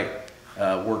Scotch-Brite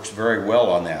works very well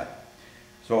on that.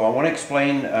 So I want to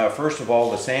explain first of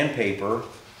all the sandpaper,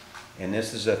 and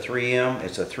this is a 3M,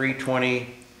 it's a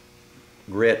 320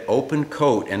 grit open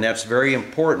coat, and that's very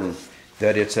important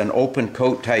that it's an open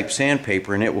coat type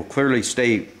sandpaper, and it will clearly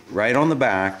state right on the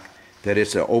back that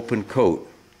it's an open coat.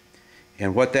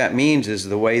 And what that means is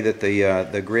the way that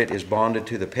the grit is bonded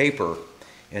to the paper,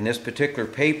 and this particular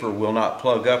paper will not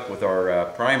plug up with our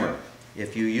primer.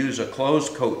 If you use a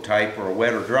closed coat type or a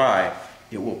wet or dry,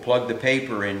 it will plug the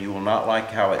paper and you will not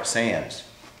like how it sands.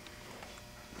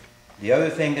 The other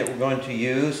thing that we're going to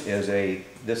use is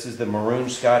this is the maroon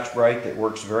Scotch-Brite that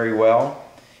works very well.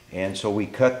 And so we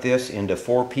cut this into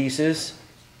 4 pieces.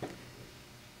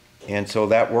 And so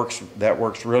that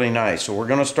works really nice. So we're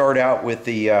going to start out with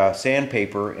the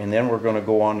sandpaper, and then we're going to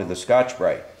go on to the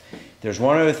Scotch-Brite. There's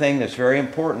one other thing that's very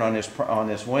important on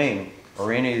this wing,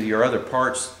 or any of your other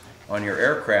parts on your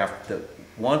aircraft, that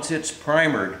once it's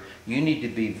primered, you need to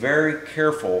be very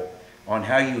careful on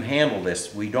how you handle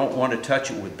this. We don't want to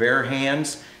touch it with bare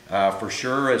hands. For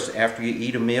sure, as after you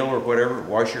eat a meal or whatever,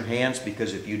 wash your hands,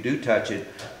 because if you do touch it,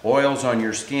 oils on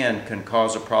your skin can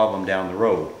cause a problem down the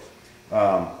road.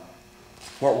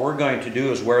 What we're going to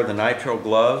do is wear the nitrile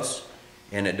gloves,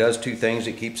 and it does two things.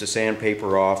 It keeps the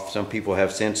sandpaper off. Some people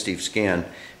have sensitive skin,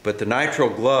 but the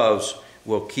nitrile gloves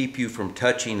will keep you from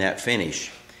touching that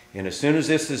finish. And as soon as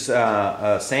this is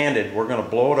sanded, we're going to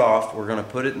blow it off. We're going to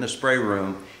put it in the spray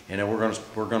room, and then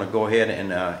we're going to go ahead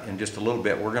and in just a little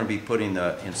bit we're going to be putting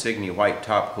the Insignia white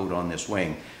top coat on this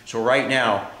wing. So right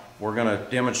now we're going to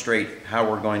demonstrate how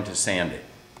we're going to sand it.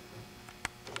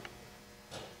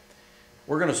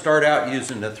 We're going to start out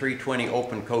using the 320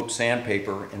 open coat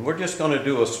sandpaper, and we're just going to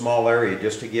do a small area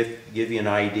just to give you an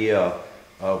idea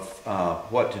of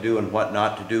what to do and what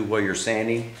not to do while you're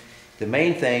sanding. The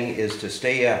main thing is to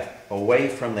stay away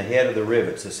from the head of the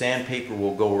rivets. The sandpaper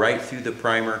will go right through the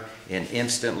primer and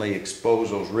instantly expose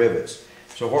those rivets.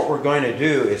 So what we're going to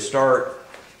do is start,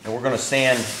 and we're going to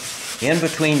sand in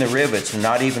between the rivets and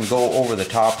not even go over the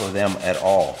top of them at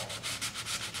all.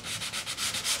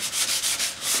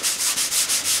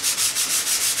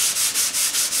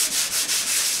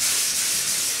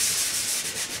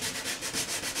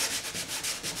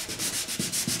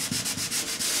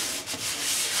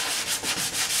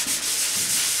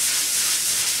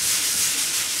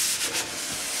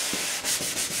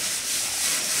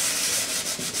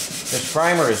 This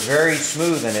primer is very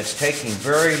smooth, and it's taking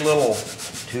very little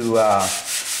to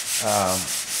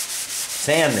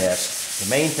sand this. The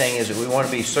main thing is that we want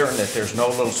to be certain that there's no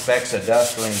little specks of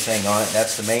dust or anything on it.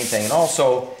 That's the main thing. And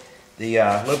also, the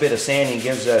little bit of sanding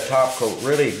gives the top coat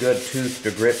really a good tooth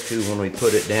to grip to when we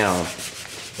put it down.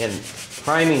 And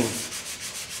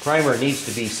primer needs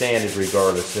to be sanded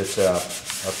regardless. It's a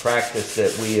practice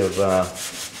that we have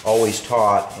always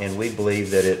taught, and we believe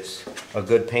that it's a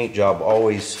good paint job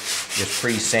always just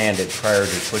pre-sanded prior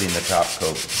to putting the top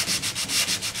coat.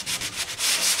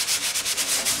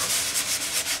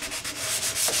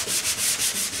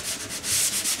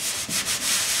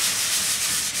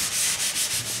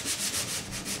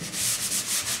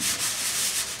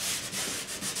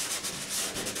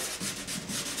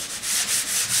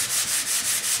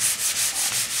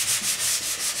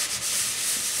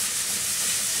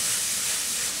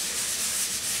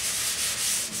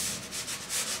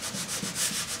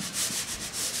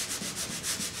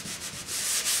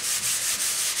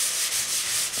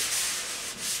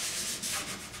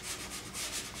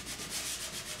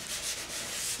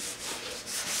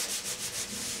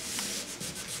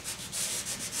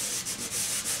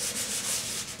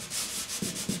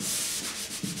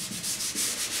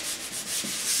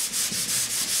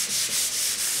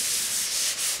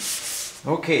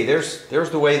 Okay, there's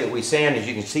the way that we sand. As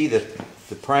you can see, the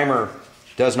primer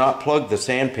does not plug the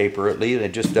sandpaper. It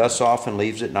just dusts off and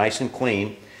leaves it nice and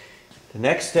clean. The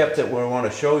next step that we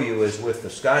want to show you is with the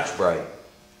Scotch-Brite.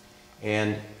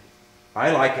 And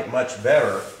I like it much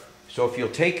better. So if you'll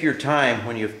take your time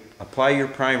when you apply your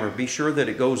primer, be sure that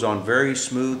it goes on very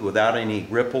smooth without any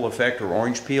ripple effect or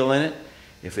orange peel in it.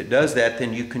 If it does that,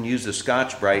 then you can use the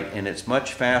Scotch-Brite, and it's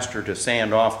much faster to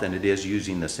sand off than it is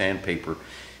using the sandpaper.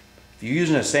 If you're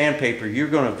using a sandpaper, you're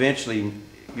going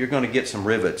to get some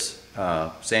rivets,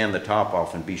 sand the top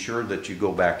off, and be sure that you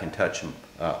go back and touch them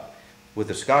up. With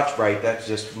the Scotch-Brite, that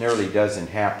just nearly doesn't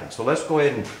happen. So let's go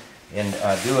ahead and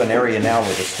do an area now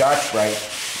with the Scotch-Brite.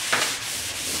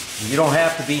 You don't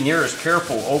have to be near as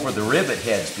careful over the rivet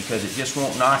heads, because it just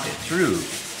won't knock it through,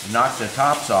 knock the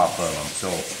tops off of them.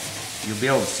 So you'll be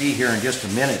able to see here in just a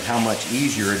minute how much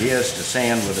easier it is to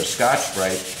sand with a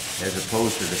Scotch-Brite as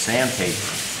opposed to the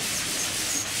sandpaper.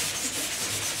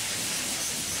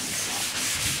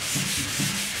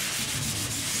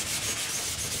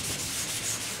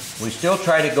 We still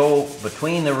try to go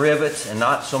between the rivets and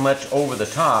not so much over the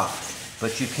top,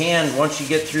 but you can, once you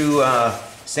get through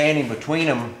sanding between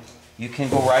them, you can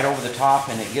go right over the top,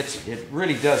 and it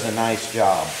really does a nice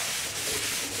job.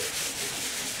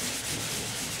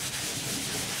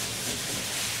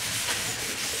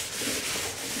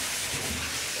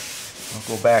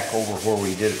 I'll go back over where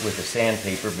we did it with the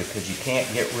sandpaper, because you can't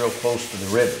get real close to the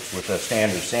rivets with a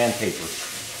standard sandpaper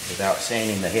without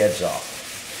sanding the heads off.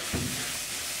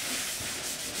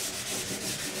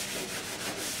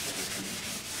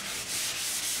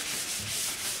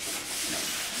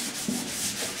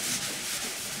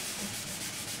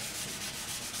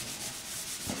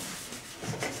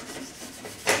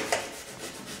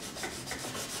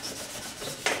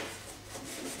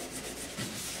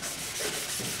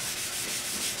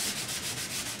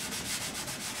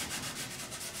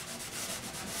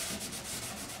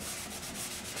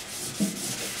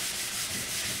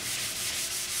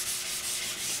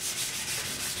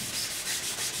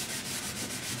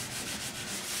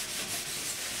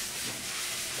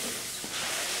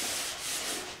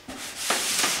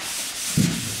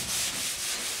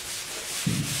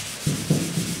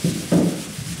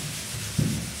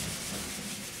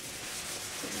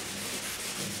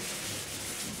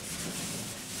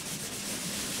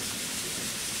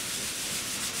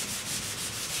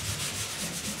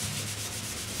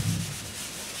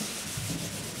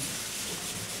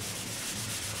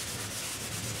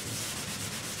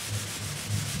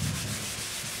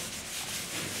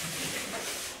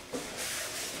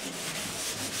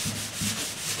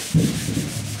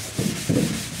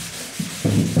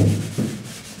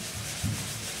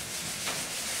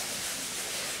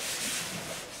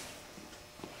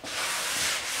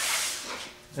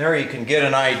 There you can get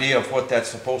an idea of what that's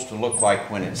supposed to look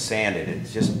like when it's sanded. It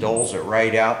just doles it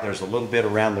right out. There's a little bit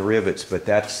around the rivets, but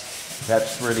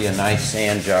that's really a nice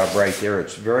sand job right there.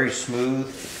 It's very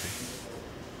smooth.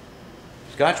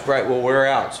 Scotch-Brite will wear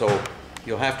out, so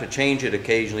you'll have to change it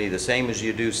occasionally, the same as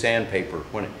you do sandpaper.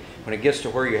 When it gets to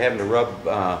where you're having to rub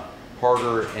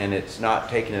harder and it's not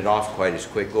taking it off quite as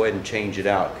quick, go ahead and change it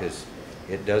out, because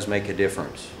it does make a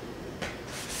difference.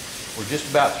 We're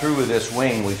just about through with this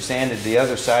wing. We've sanded the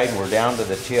other side and we're down to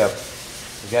the tip.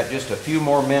 We've got just a few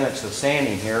more minutes of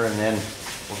sanding here, and then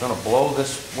we're going to blow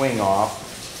this wing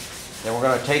off. Then we're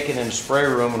going to take it in the spray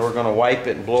room and we're going to wipe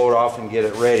it and blow it off and get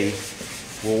it ready.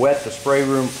 We'll wet the spray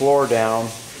room floor down.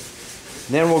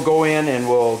 Then we'll go in and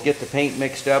we'll get the paint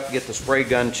mixed up, get the spray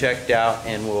gun checked out,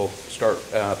 and we'll start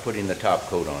putting the top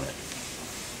coat on it.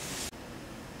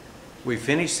 We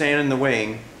finished sanding the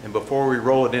wing, and before we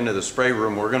roll it into the spray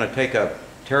room, we're going to take a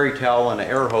terry towel and an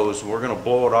air hose and we're going to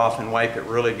blow it off and wipe it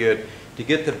really good to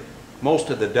get most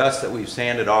of the dust that we've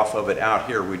sanded off of it out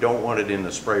here. We don't want it in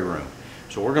the spray room.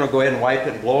 So we're going to go ahead and wipe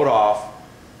it and blow it off.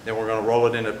 Then we're going to roll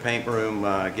it into the paint room,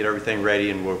 get everything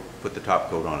ready, and we'll put the top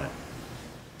coat on it.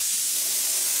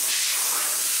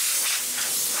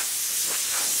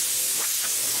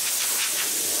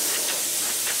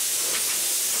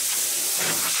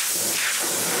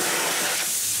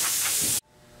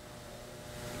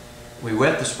 We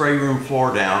wet the spray room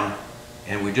floor down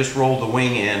and we just rolled the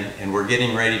wing in, and we're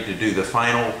getting ready to do the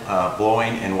final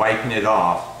blowing and wiping it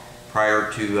off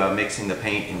prior to mixing the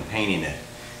paint and painting it.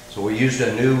 So we used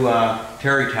a new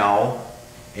terry towel,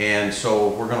 and so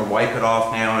we're going to wipe it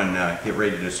off now and get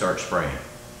ready to start spraying.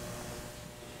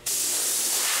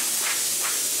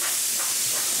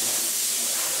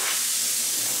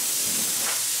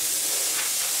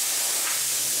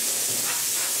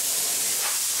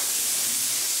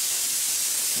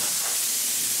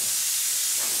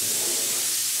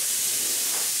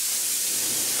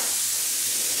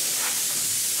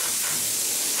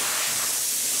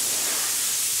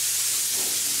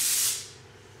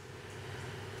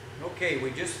 Okay,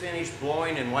 we just finished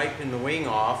blowing and wiping the wing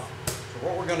off. So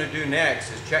what we're going to do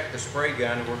next is check the spray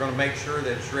gun, and we're going to make sure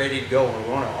that it's ready to go. And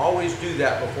we want to always do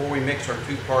that before we mix our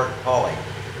two-part poly.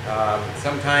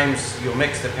 Sometimes you'll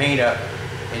mix the paint up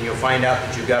and you'll find out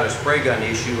that you've got a spray gun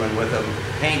issue, and with a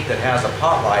paint that has a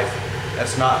pot life,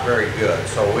 that's not very good.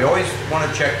 So we always want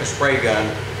to check the spray gun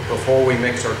before we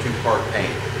mix our two-part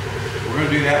paint. We're going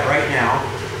to do that right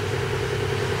now.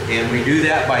 And we do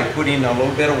that by putting a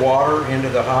little bit of water into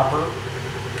the hopper.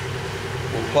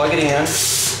 We'll plug it in.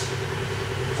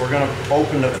 We're going to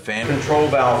open the fan control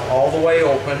valve all the way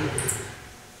open.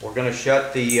 We're going to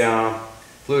shut the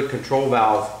fluid control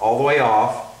valve all the way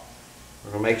off.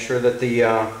 We're going to make sure that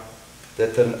the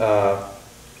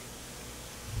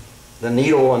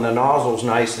needle and the nozzle is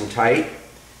nice and tight.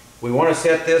 We want to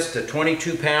set this to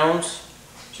 22 pounds.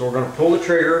 So we're going to pull the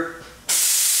trigger.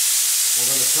 We're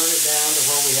going to turn it down to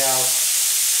where we have,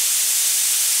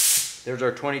 there's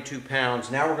our 22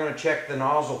 pounds. Now we're going to check the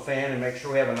nozzle fan and make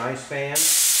sure we have a nice fan.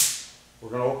 We're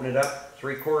going to open it up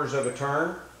 3/4 of a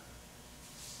turn.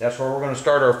 That's where we're going to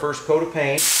start our first coat of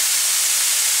paint.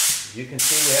 You can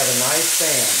see we have a nice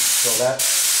fan, so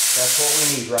that's what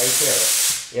we need right there.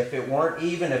 If it weren't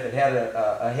even, if it had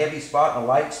a heavy spot and a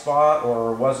light spot,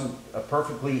 or wasn't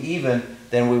perfectly even,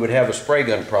 then we would have a spray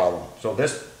gun problem. So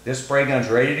this spray gun's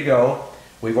ready to go.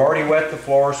 We've already wet the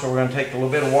floor, so we're going to take a little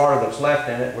bit of water that's left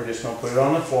in it. We're just going to put it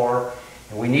on the floor,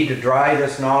 and we need to dry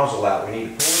this nozzle out. We need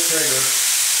to pull the trigger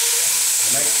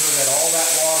and make sure that all that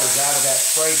water is out of that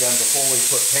spray gun before we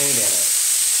put paint in it.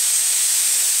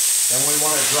 Then we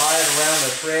want to dry it around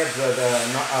the threads of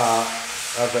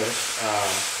the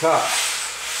cup.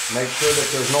 Make sure that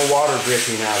there's no water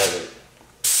dripping out of it.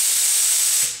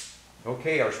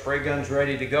 Okay, our spray gun's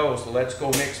ready to go, so let's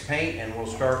go mix paint and we'll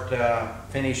start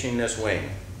finishing this wing.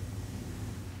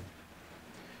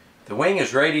 The wing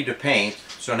is ready to paint,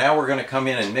 so now we're going to come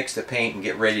in and mix the paint and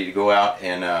get ready to go out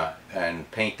and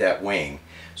paint that wing.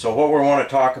 So what we want to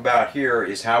talk about here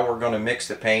is how we're going to mix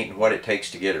the paint and what it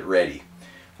takes to get it ready.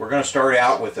 We're going to start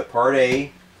out with the Part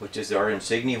A, which is our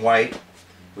Insignia White.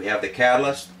 We have the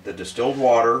catalyst, the distilled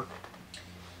water,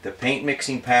 the paint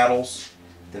mixing paddles,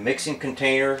 the mixing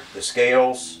container, the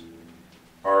scales,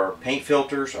 our paint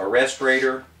filters, our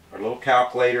respirator, our little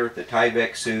calculator, the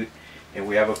Tyvek suit, and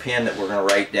we have a pen that we're going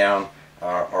to write down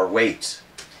our weights.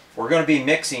 We're going to be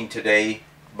mixing today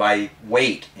by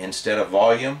weight instead of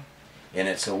volume, and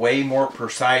it's a way more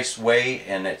precise way,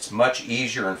 and it's much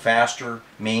easier and faster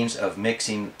means of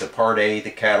mixing the Part A, the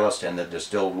catalyst, and the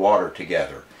distilled water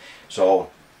together.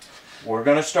 So we're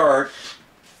going to start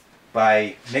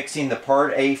by mixing the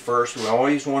part A first. We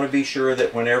always want to be sure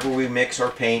that whenever we mix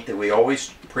our paint that we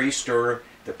always pre-stir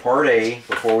the part A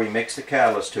before we mix the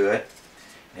catalyst to it.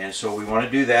 And so we want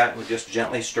to do that. We just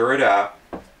gently stir it up.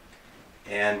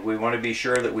 And we want to be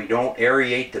sure that we don't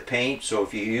aerate the paint. So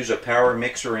if you use a power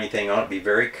mixer or anything on it, be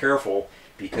very careful,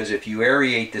 because if you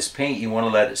aerate this paint, you want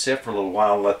to let it sit for a little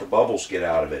while and let the bubbles get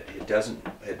out of it. It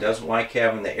doesn't like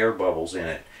having the air bubbles in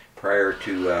it prior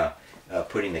to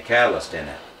putting the catalyst in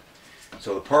it.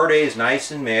 So the part A is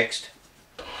nice and mixed.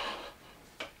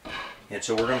 And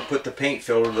so we're going to put the paint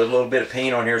filter. The little bit of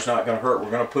paint on here is not going to hurt.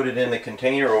 We're going to put it in the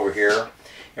container over here.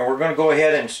 And we're going to go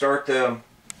ahead and start the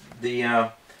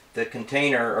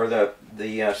container, or the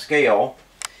scale,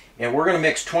 and we're going to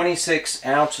mix 26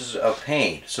 ounces of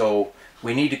paint. So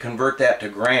we need to convert that to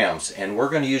grams, and we're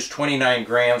going to use 29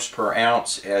 grams per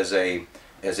ounce as a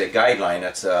guideline.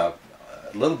 That's a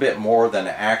little bit more than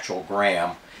an actual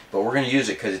gram, but we're going to use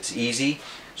it because it's easy.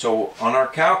 So on our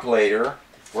calculator,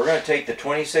 we're going to take the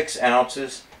 26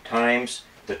 ounces times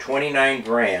the 29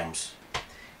 grams,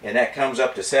 and that comes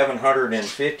up to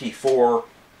 754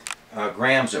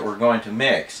 grams that we're going to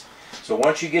mix. So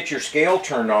once you get your scale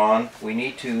turned on, we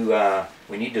need to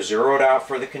zero it out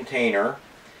for the container,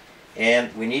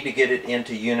 and we need to get it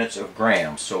into units of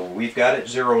grams. So we've got it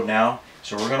zeroed now.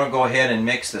 So we're going to go ahead and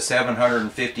mix the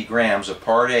 750 grams of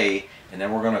part A, and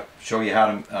then we're going to show you how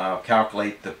to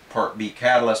calculate the part B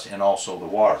catalyst and also the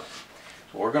water.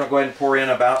 So we're going to go ahead and pour in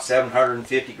about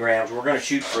 750 grams. We're going to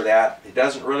shoot for that. It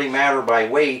doesn't really matter by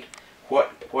weight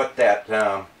what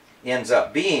that ends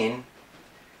up being,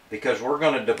 because we're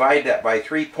going to divide that by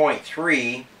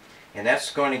 3.3, and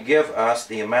that's going to give us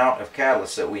the amount of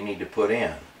catalyst that we need to put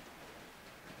in.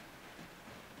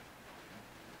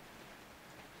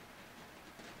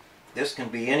 This can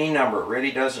be any number. It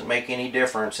really doesn't make any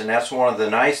difference, and that's one of the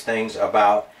nice things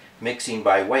about mixing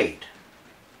by weight.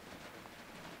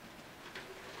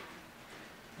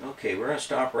 Okay, we're going to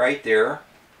stop right there.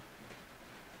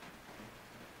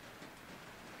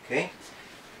 Okay.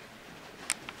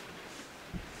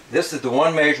 This is the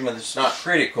one measurement that's not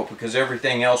critical, because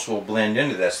everything else will blend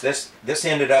into this. This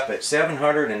ended up at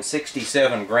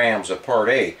 767 grams of part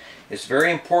A. It's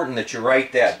very important that you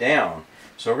write that down.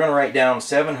 So we're going to write down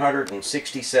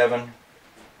 767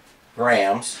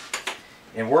 grams,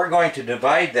 and we're going to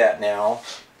divide that now,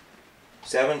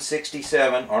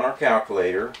 767 on our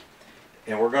calculator,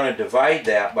 and we're going to divide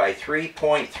that by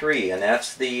 3.3, and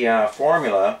that's the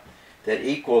formula that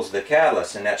equals the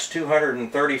catalyst, and that's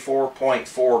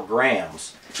 234.4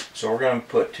 grams. So we're going to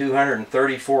put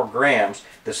 234 grams.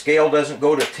 The scale doesn't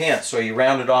go to tenths, so you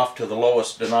round it off to the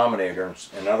lowest denominator.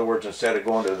 In other words, instead of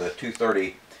going to the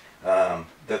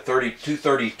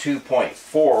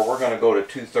 232.4, we're going to go to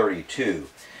 232.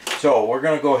 So we're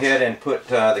going to go ahead and put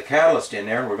the catalyst in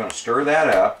there, and we're going to stir that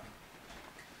up,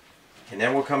 and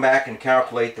then we'll come back and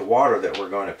calculate the water that we're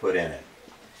going to put in it.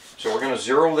 So we're going to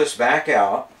zero this back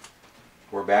out.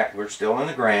 We're still in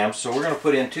the grams, so we're going to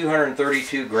put in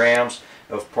 232 grams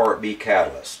of part B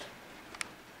catalyst.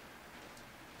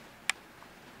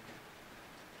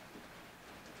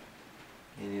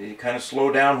 And you kind of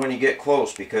slow down when you get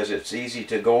close, because it's easy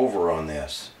to go over on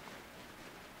this.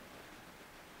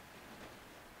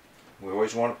 We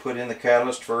always want to put in the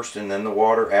catalyst first and then the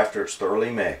water after it's thoroughly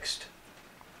mixed.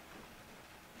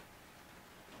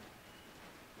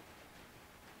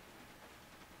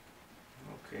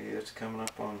 Okay, it's coming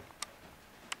up on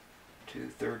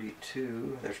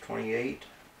 232. There's 28.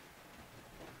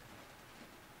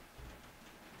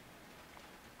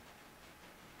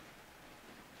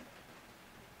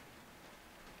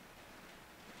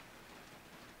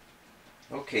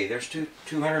 Okay, there's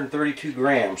 232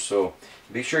 grams. So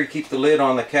be sure you keep the lid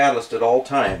on the catalyst at all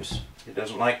times. It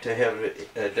doesn't like to have it.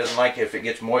 It doesn't like if it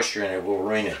gets moisture in it, it will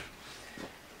ruin it.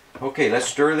 Okay, let's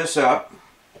stir this up.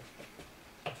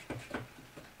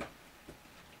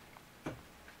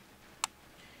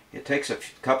 It takes a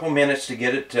couple minutes to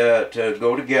get it to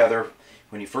go together.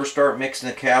 When you first start mixing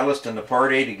the catalyst and the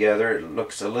part A together, it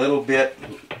looks a little bit,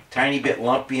 tiny bit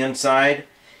lumpy inside,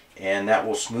 and that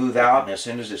will smooth out. And as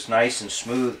soon as it's nice and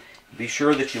smooth, be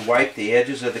sure that you wipe the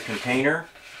edges of the container,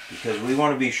 because we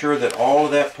want to be sure that all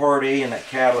of that part A and that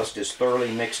catalyst is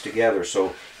thoroughly mixed together. So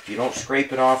if you don't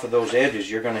scrape it off of those edges,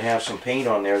 you're going to have some paint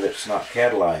on there that's not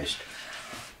catalyzed.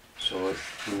 So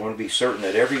we want to be certain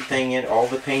that everything in, all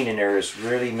the paint in there is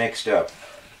really mixed up.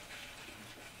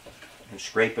 And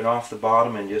scrape it off the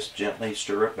bottom and just gently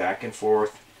stir it back and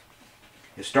forth.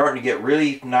 It's starting to get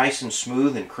really nice and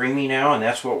smooth and creamy now, and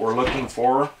that's what we're looking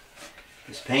for.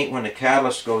 This paint, when the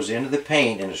catalyst goes into the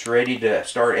paint and it's ready to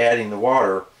start adding the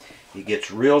water, it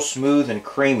gets real smooth and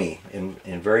creamy and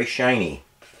very shiny.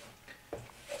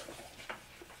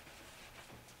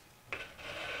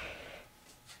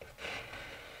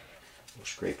 We'll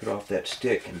scrape it off that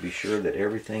stick and be sure that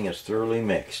everything is thoroughly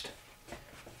mixed.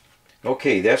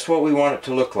 Okay, that's what we want it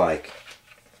to look like.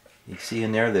 You see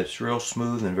in there that it's real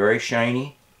smooth and very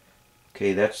shiny.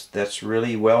 Okay, that's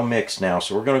really well mixed now.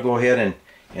 So we're going to go ahead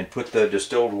and put the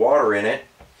distilled water in it.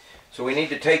 So we need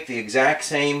to take the exact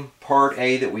same part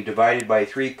A that we divided by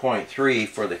 3.3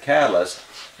 for the catalyst,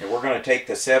 and we're going to take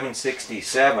the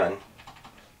 767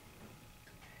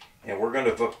 and we're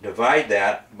going to divide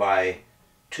that by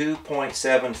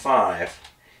 2.75,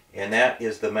 and that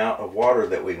is the amount of water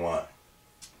that we want.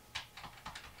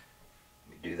 Let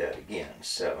me do that again.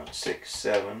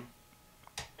 767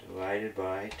 divided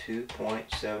by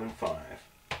 2.75.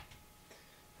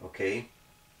 Okay.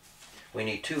 We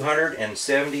need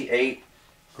 278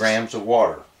 grams of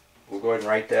water. We'll go ahead and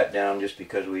write that down just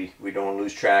because we don't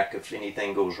lose track. If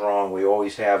anything goes wrong, we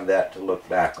always have that to look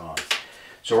back on.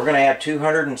 So we're going to add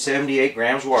 278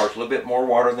 grams of water. It's a little bit more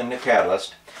water than the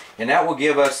catalyst. And that will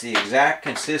give us the exact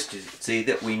consistency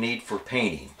that we need for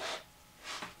painting.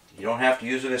 You don't have to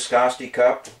use a viscosity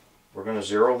cup. We're going to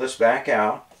zero this back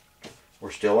out.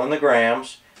 We're still in the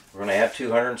grams. We're going to add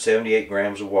 278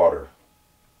 grams of water.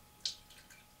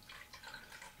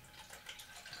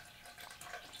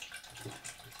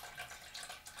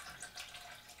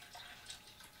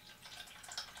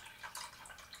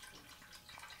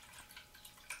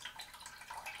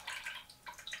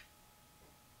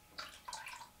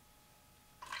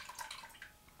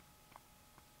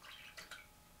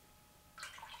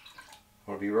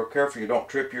 Want to be real careful you don't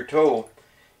trip your toe.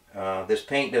 This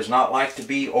paint does not like to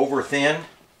be over thin,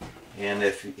 and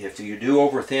if you do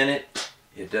over thin it,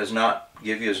 it does not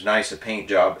give you as nice a paint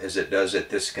job as it does at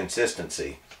this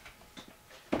consistency.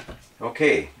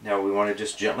 Okay, now we want to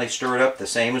just gently stir it up the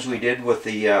same as we did with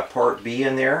the part B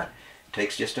in there. It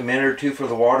takes just a minute or two for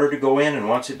the water to go in, and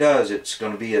once it does, it's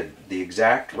going to be the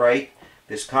exact right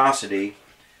viscosity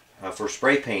for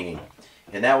spray painting.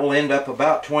 And that will end up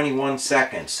about 21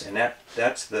 seconds, and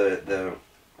that's the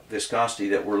viscosity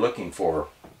that we're looking for.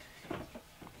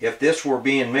 If this were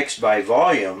being mixed by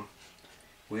volume,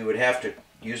 we would have to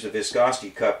use the viscosity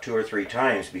cup 2 or 3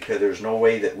 times, because there's no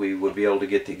way that we would be able to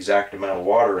get the exact amount of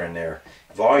water in there.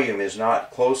 Volume is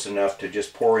not close enough to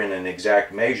just pour in an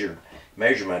exact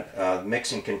measurement.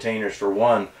 Mixing containers, for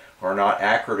one, are not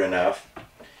accurate enough.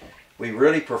 We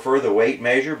really prefer the weight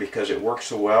measure because it works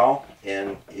so well,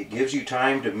 and it gives you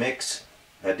time to mix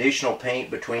additional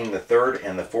paint between the third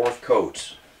and the fourth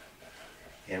coats.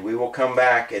 And we will come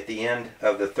back at the end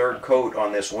of the third coat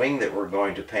on this wing that we're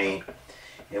going to paint,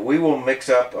 and we will mix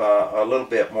up a little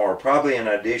bit more, probably an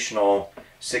additional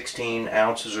 16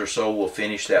 ounces or so. We'll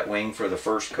finish that wing for the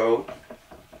first coat.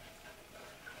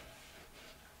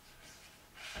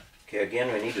 Okay,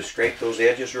 again, we need to scrape those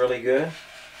edges really good.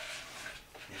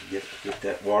 Get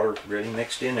that water really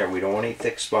mixed in there. We don't want any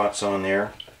thick spots on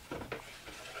there.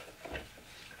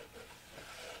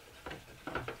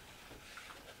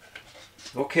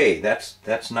 Okay,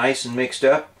 that's nice and mixed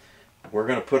up. We're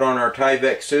going to put on our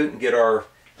Tyvek suit and get our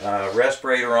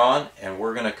respirator on, and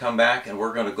we're going to come back and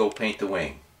we're going to go paint the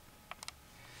wing.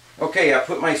 Okay, I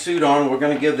put my suit on. We're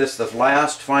going to give this the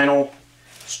last final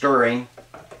stirring.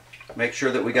 Make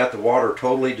sure that we got the water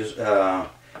totally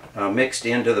mixed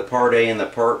into the part A and the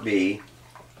part B.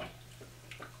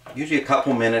 Usually a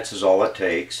couple minutes is all it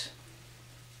takes.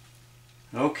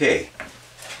 Okay,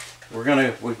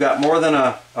 we've got more than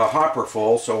a hopper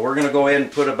full, so we're gonna go ahead and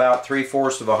put about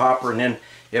 3/4 of a hopper, and then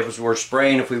as we're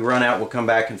spraying, if we run out, we'll come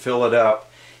back and fill it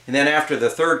up. And then after the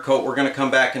third coat, we're gonna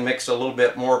come back and mix a little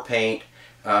bit more paint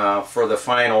for the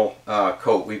final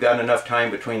coat. We've got enough time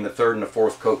between the third and the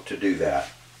fourth coat to do that.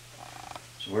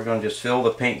 So we're gonna just fill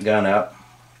the paint gun up.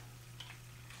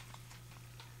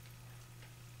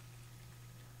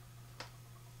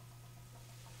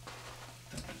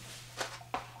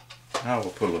 Now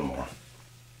we'll put a little more.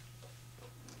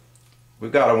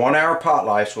 We've got a 1-hour pot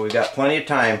life, so we've got plenty of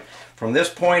time. From this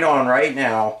point on right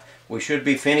now, we should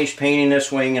be finished painting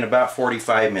this wing in about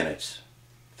 45 minutes.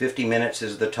 50 minutes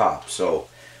is the top. So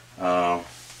let's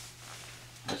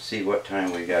see what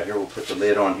time we got here. We'll put the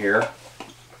lid on here.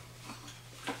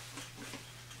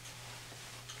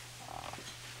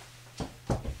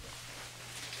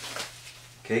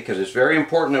 Okay, because it's very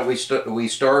important that we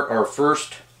start our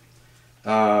first.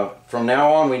 From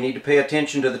now on, we need to pay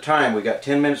attention to the time. We got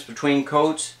 10 minutes between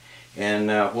coats, and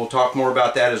we'll talk more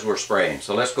about that as we're spraying.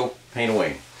 So let's go paint a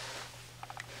wing.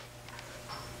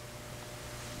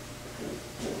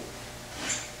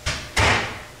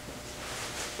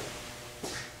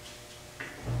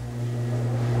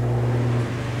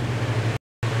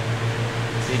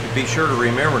 Be sure to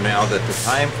remember now that the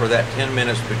time for that 10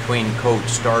 minutes between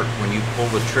coats start when you pull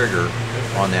the trigger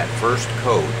on that first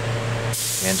coat.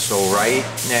 And so right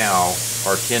now,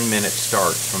 our 10 minutes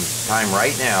starts. From the time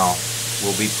right now,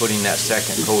 we'll be putting that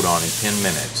second coat on in 10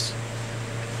 minutes.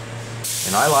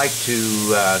 And I like to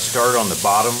start on the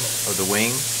bottom of the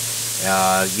wing.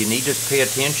 You need to pay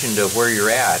attention to where you're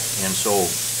at. And so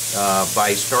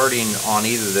by starting on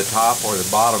either the top or the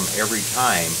bottom every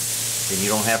time, then you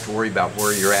don't have to worry about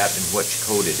where you're at and which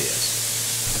coat it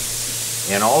is.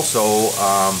 And also,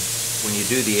 when you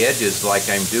do the edges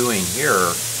like I'm doing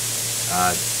here,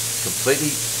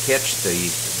 completely catch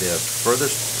the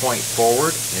furthest point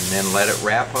forward and then let it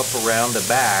wrap up around the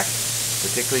back,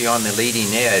 particularly on the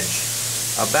leading edge,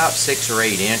 about 6 or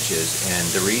 8 inches. And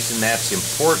the reason that's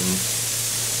important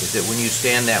is that when you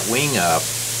stand that wing up,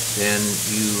 then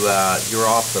you're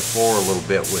off the floor a little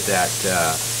bit with that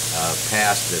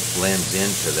pass that blends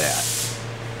into that.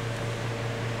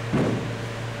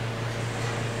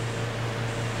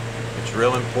 It's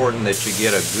real important that you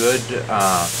get a good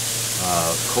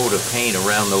coat of paint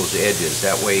around those edges.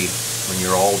 That way, when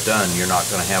you're all done, you're not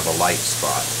going to have a light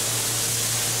spot.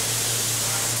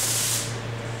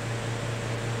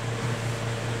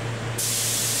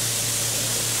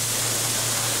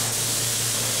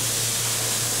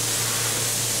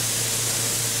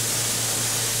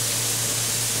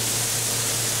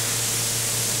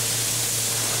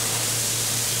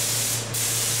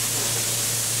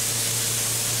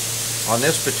 On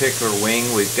this particular wing,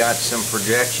 we've got some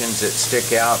projections that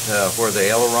stick out where the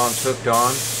aileron's hooked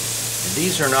on. And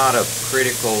these are not a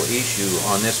critical issue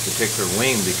on this particular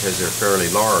wing because they're fairly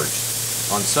large.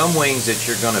 On some wings that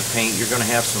you're going to paint, you're going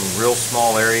to have some real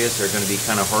small areas that are going to be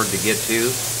kind of hard to get to.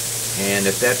 And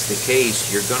if that's the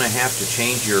case, you're going to have to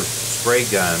change your spray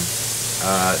gun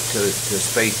to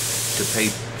pay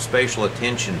special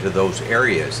attention to those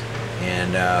areas.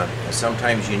 And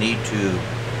sometimes you need to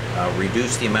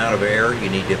reduce the amount of air, you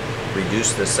need to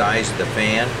reduce the size of the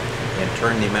fan and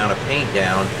turn the amount of paint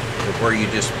down to where you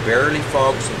just barely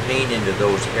fog some paint into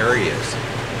those areas.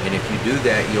 And if you do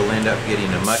that, you'll end up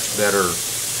getting a much better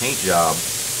paint job.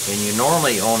 And you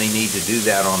normally only need to do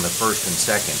that on the first and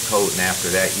second coat, and after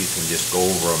that you can just go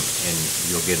over them and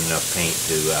you'll get enough paint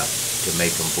to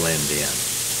make them blend in.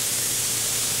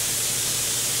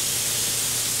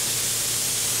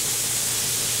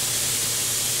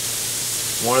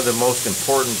 One of the most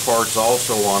important parts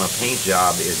also on a paint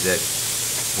job is that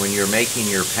when you're making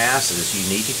your passes, you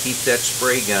need to keep that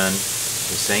spray gun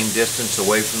the same distance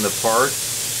away from the part,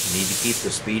 you need to keep the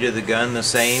speed of the gun the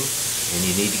same, and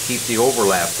you need to keep the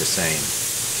overlap the same.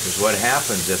 Because what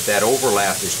happens if that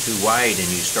overlap is too wide and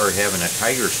you start having a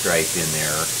tiger stripe in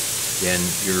there, then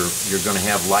you're going to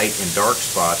have light and dark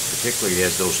spots, particularly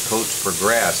as those coats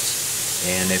progress.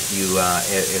 And if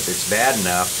it's bad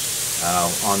enough,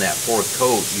 on that fourth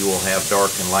coat, you will have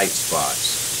dark and light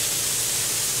spots.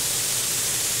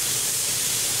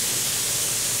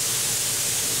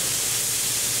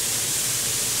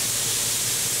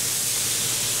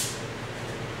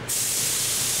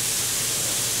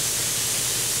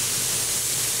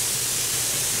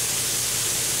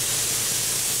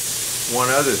 One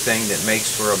other thing that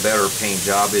makes for a better paint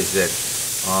job is that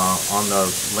on the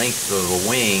length of the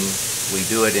wing, we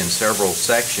do it in several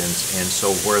sections, and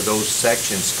so where those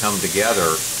sections come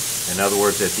together, in other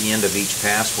words, at the end of each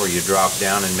pass where you drop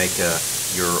down and make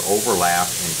your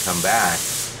overlap and come back,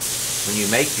 when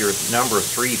you make your number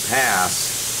 3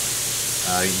 pass,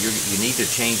 you need to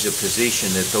change the position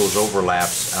that those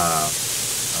overlaps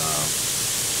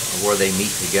where they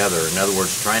meet together. In other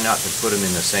words, try not to put them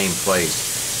in the same place.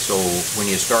 So when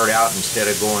you start out,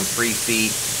 instead of going 3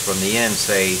 feet from the end,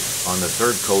 say on the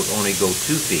third coat, only go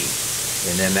 2 feet.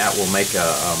 And then that will make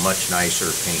a much nicer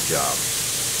paint job.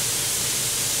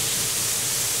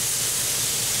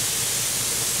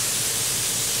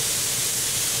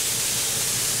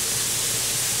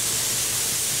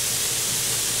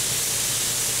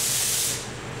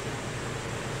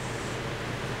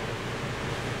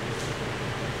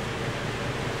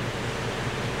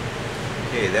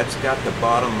 Okay, that's got the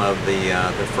bottom of the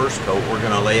first coat. We're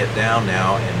going to lay it down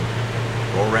now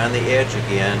and go around the edge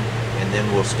again, and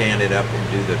then we'll stand it up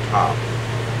and do the top.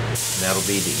 And that'll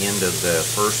be the end of the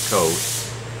first coat.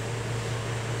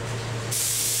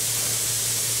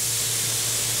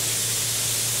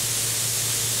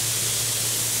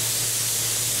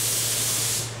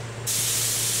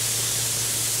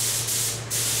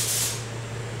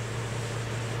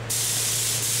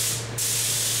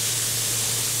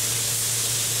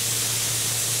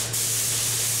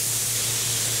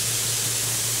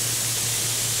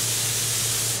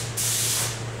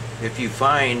 If you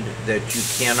find that you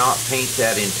cannot paint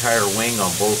that entire wing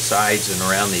on both sides and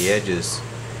around the edges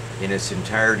in its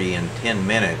entirety in 10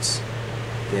 minutes,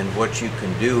 then what you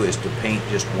can do is to paint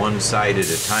just one side at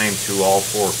a time through all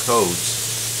 4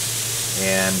 coats,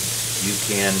 and you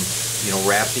can,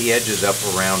 wrap the edges up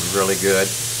around really good,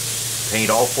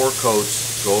 paint all 4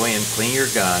 coats, go in, clean your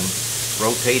gun,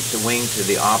 rotate the wing to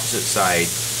the opposite side,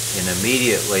 and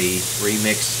immediately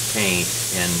remix paint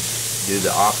and do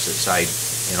the opposite side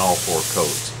in all 4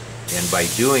 coats. And by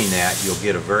doing that, you'll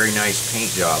get a very nice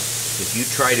paint job. If you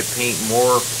try to paint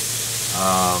more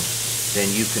than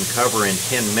you can cover in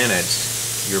 10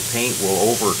 minutes, your paint will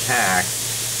over-tack,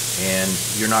 and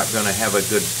you're not going to have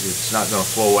it's not going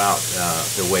to flow out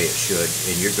the way it should,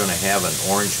 and you're going to have an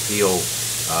orange peel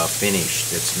finish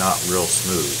that's not real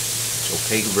smooth. So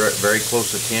pay very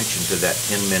close attention to that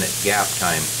 10-minute gap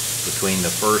time between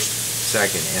the first,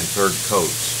 second, and third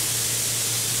coats.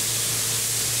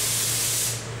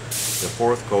 The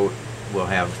fourth coat will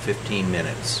have 15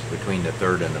 minutes between the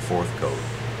third and the fourth coat.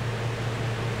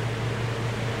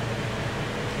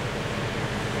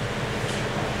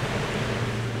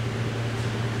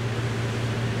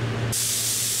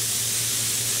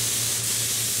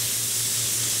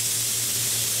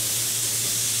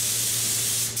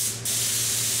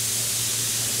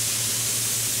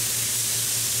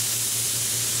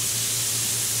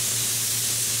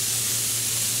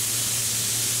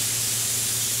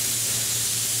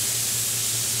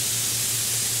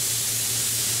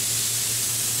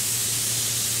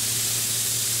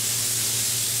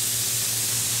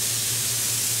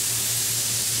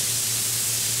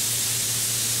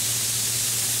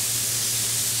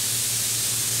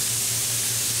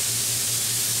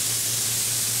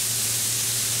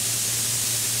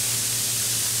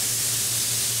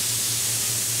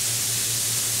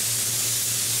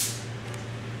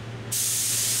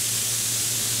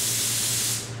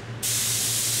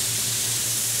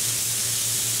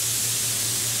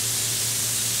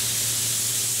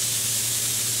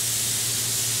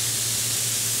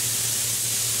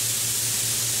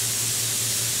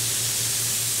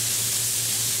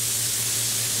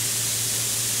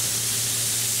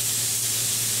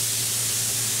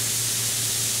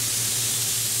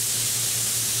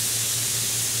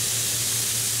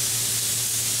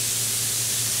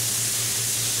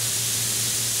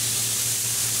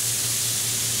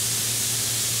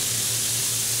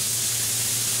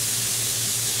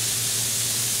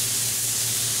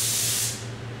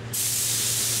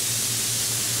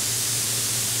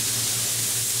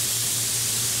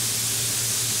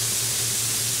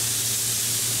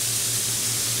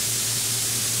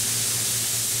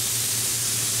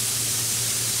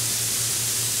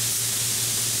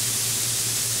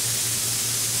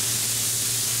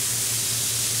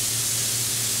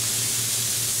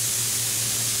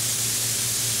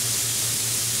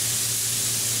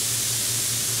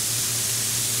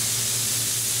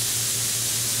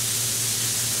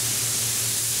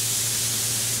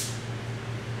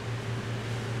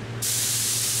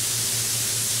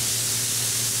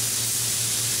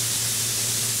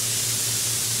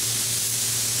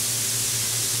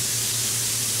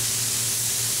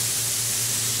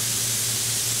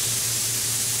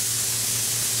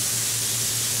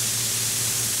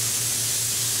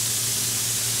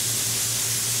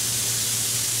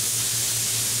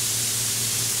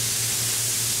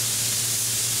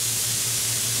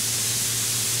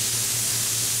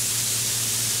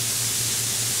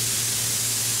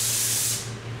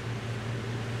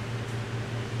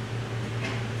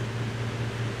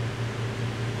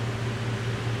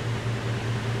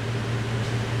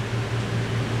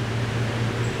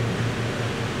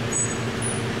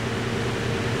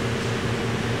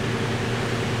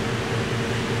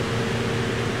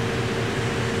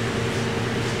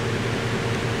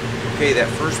 Okay, that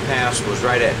first pass was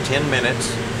right at 10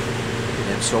 minutes,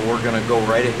 and so we're going to go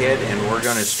right ahead and we're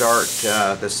going to start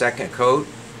the second coat.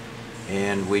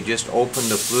 And we just opened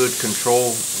the fluid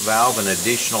control valve an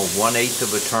additional 1/8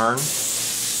 of a turn,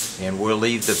 and we'll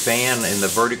leave the fan in the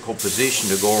vertical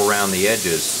position to go around the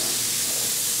edges.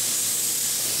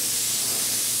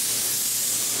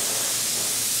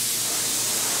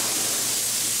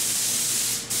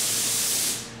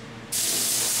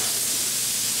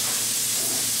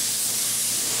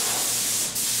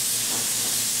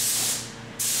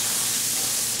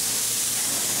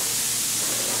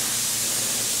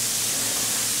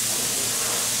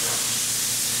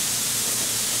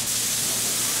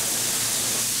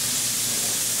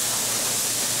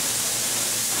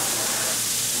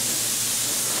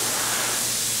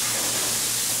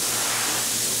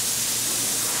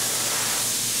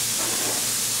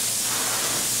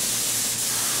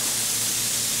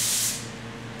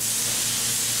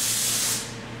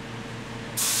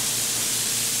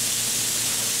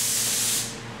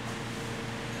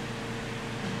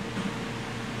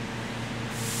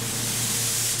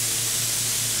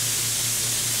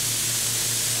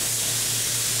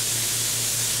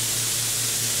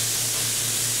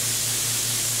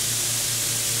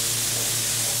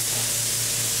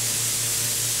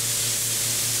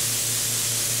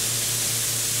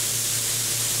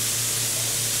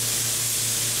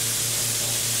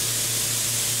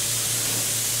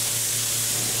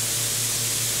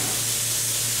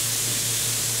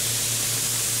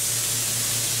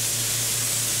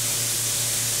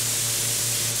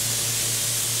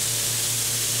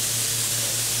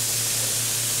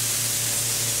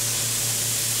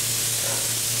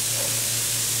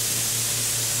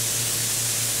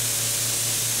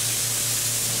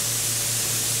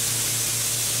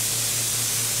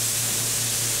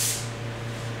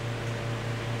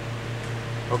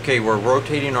 Okay, we're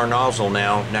rotating our nozzle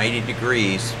now 90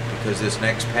 degrees because this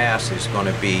next pass is going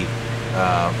to be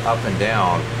up and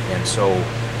down, and so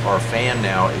our fan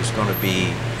now is going to be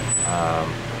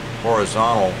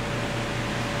horizontal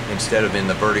instead of in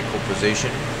the vertical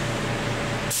position,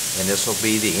 and this will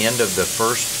be the end of the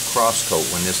first cross coat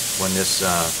when this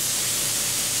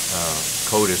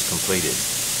coat is completed.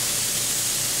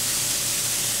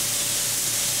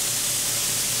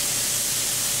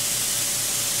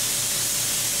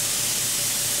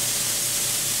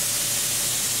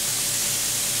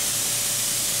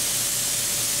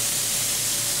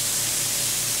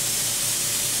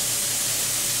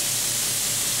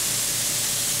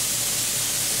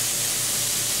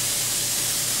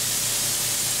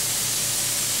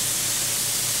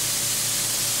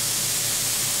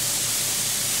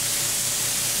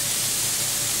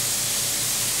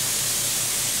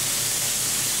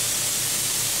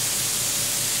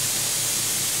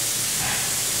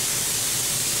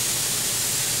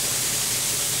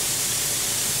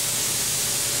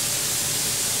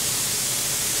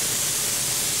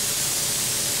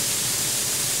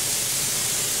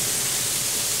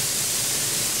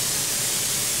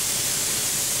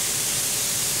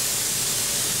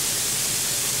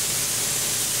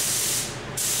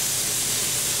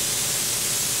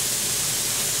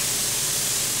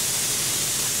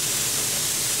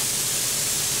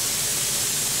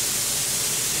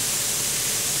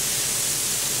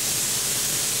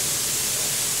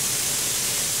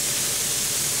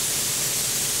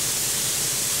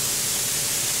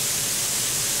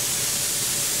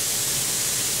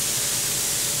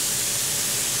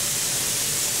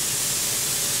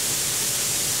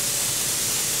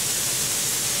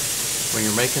 When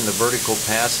you're making the vertical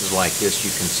passes like this,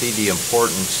 you can see the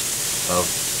importance of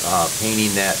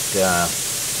painting that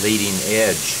leading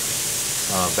edge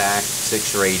back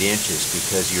 6 or 8 inches,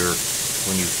 because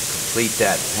when you complete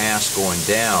that pass going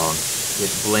down, it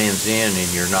blends in and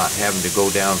you're not having to go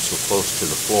down so close to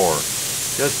the floor.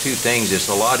 It does two things.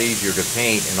 It's a lot easier to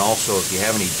paint, and also if you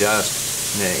have any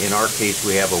dust, in our case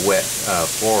we have a wet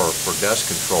floor for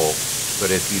dust control,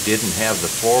 but if you didn't have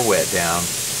the floor wet down,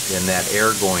 then that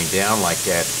air going down like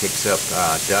that kicks up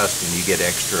dust, and you get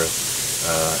extra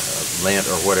lint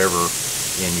or whatever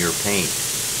in your paint.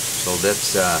 So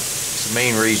that's the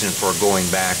main reason for going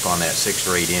back on that 6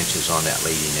 or 8 inches on that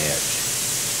leading edge.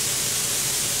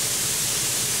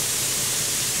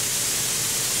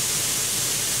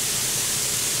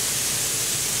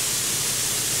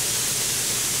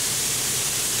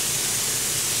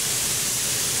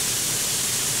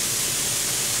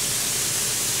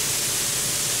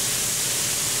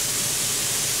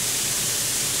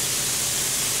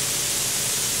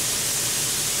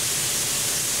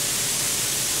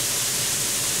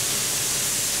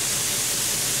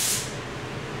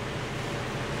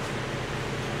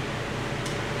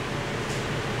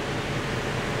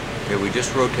 Okay, we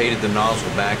just rotated the nozzle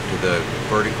back to the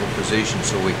vertical position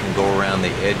so we can go around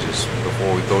the edges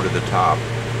before we go to the top.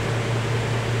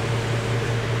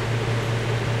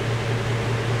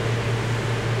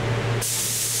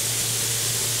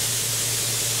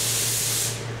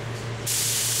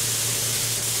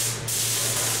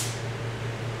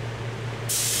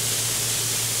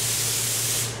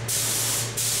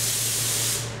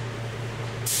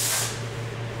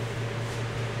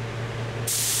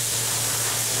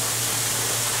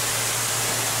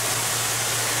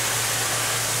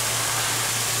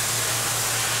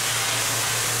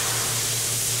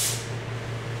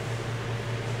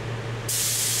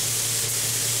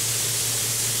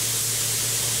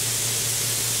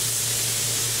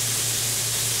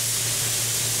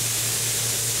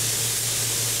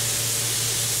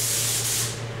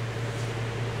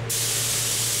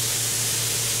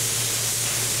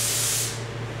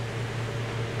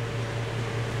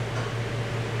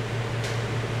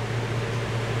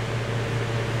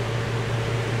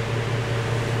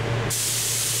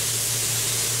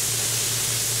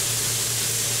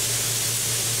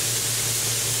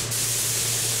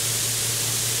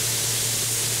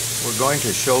 We're going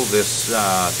to show this,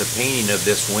 the painting of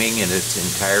this wing in its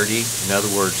entirety. In other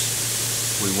words,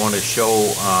 we want to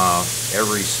show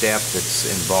every step that's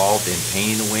involved in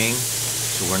painting the wing.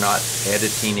 So we're not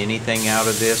editing anything out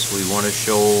of this. We want to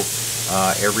show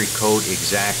every coat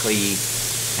exactly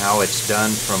how it's done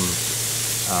from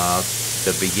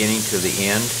the beginning to the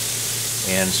end.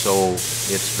 And so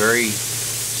it's very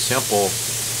simple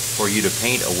for you to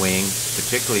paint a wing,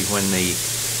 particularly when the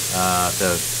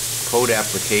coat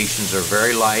applications are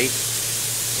very light,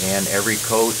 and every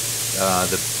coat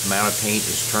the amount of paint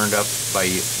is turned up by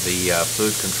the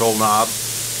fluid control knob,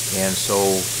 and so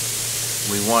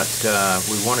we want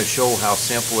to show how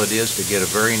simple it is to get a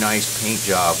very nice paint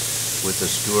job with the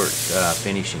Stewart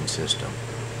finishing system.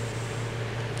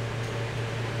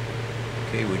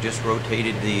 Okay, we just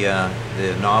rotated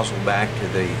the nozzle back to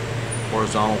the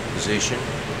horizontal position,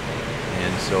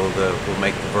 and so we'll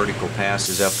make the vertical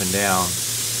passes up and down,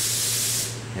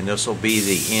 and this will be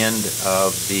the end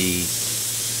of the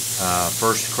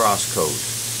first cross coat.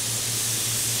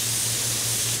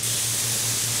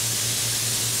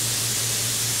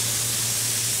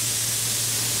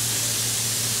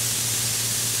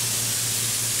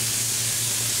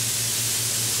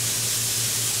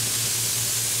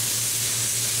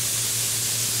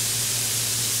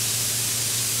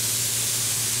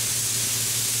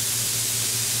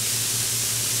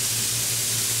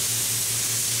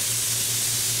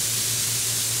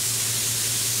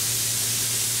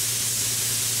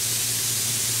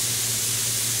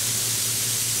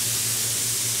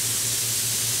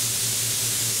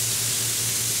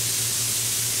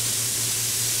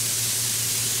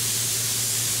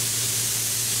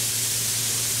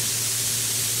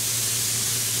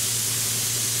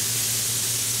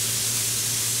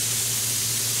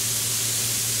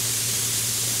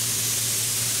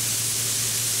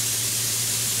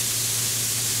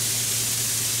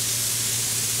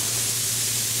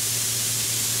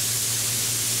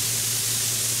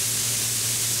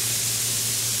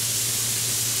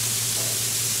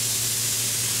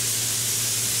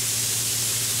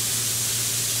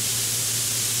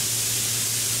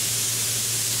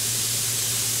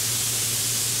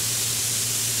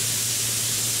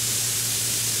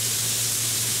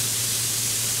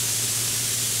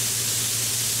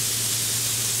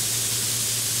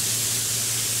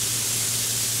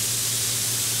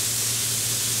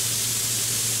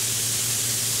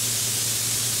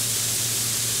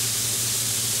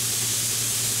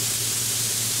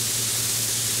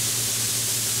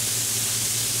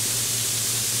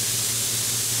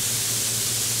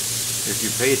 If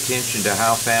you pay attention to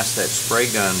how fast that spray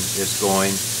gun is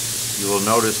going, you will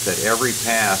notice that every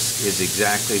pass is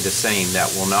exactly the same.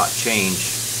 That will not change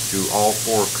through all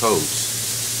 4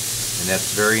 coats. And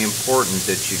that's very important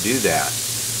that you do that.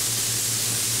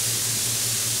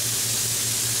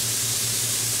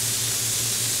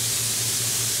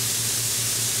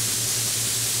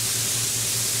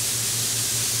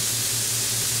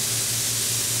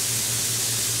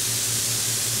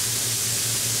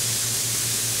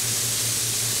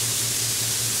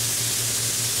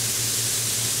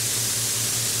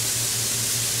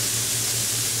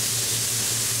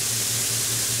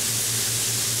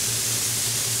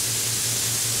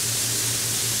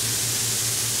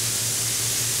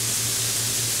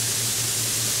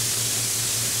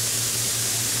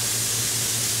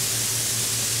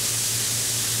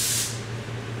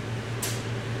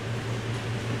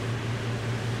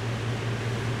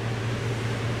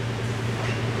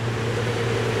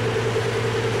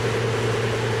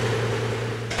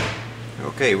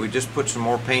 Okay, we just put some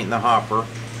more paint in the hopper,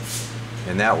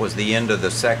 and that was the end of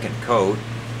the second coat.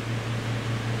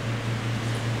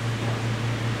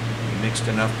 We mixed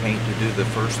enough paint to do the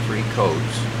first 3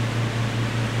 coats.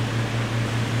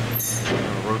 I'm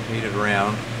going to rotate it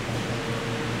around.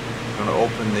 I'm going to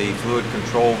open the fluid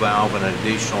control valve an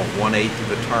additional 1/8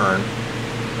 of a turn.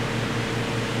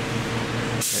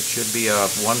 That should be a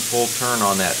 1 full turn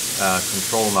on that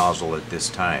control nozzle at this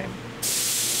time.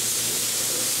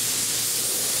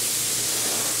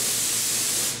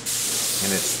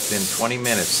 And it's been 20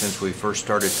 minutes since we first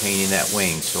started painting that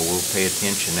wing, so we'll pay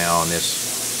attention now on this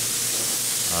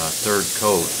 3rd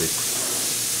coat.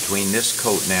 Between this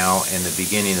coat now and the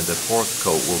beginning of the 4th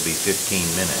coat will be 15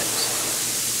 minutes.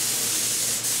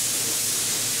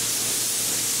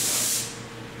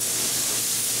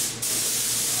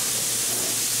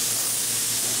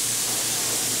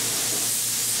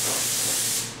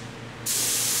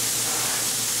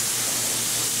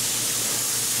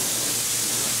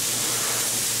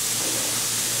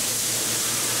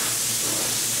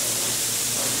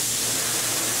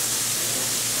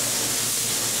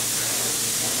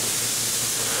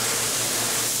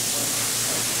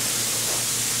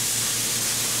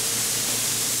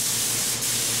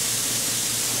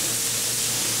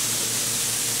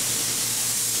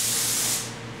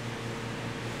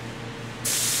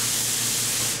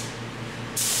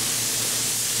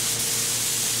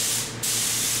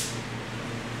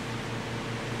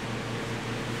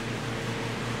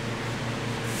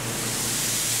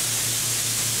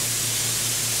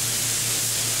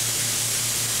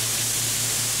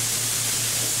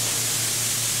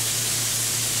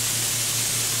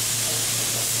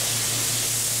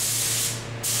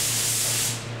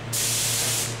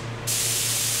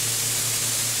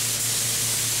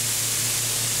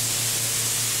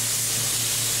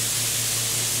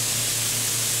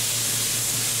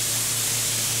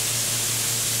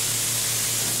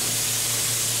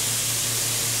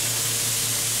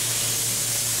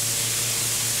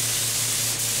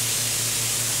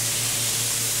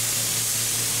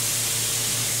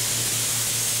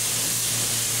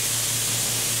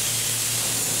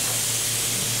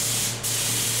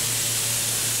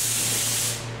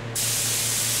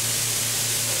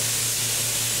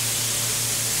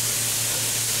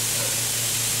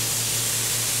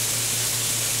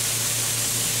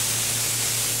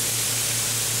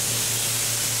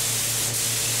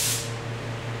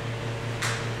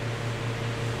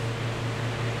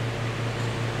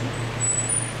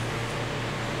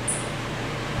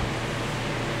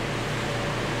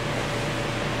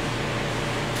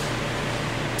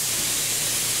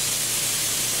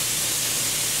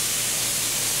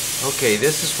 Okay,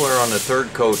 this is where on the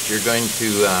third coat you're going to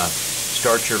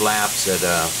start your laps at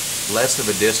less of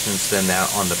a distance than that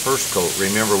on the first coat.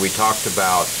 Remember, we talked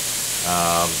about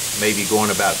maybe going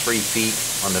about 3 feet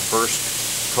on the first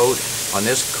coat. On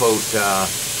this coat,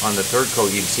 on the third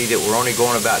coat, you can see that we're only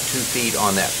going about 2 feet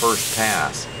on that first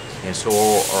pass. And so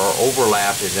our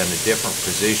overlap is in a different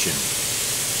position.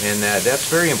 And that's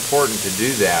very important to do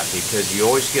that, because you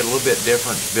always get a little bit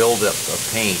different buildup of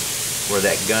paint where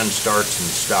that gun starts and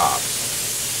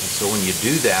stops. And so when you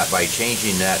do that by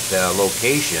changing that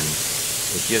location,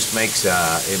 it just makes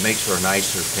for a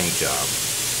nicer paint job.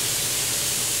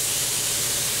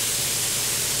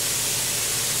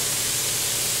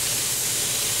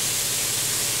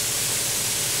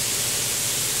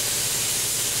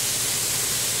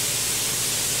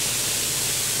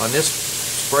 On this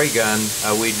spray gun,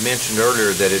 we'd mentioned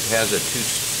earlier that it has a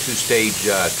two-stage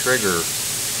trigger,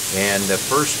 and the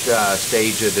first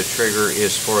stage of the trigger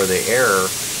is for the air,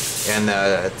 and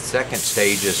the second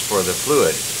stage is for the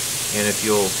fluid. And if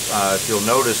you'll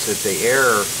notice that the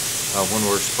air, when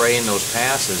we're spraying those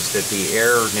passes, that the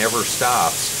air never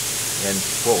stops. And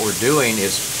what we're doing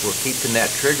is we're keeping that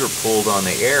trigger pulled on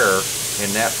the air,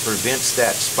 and that prevents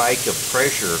that spike of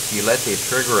pressure. If you let the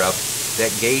trigger up,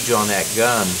 that gauge on that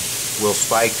gun will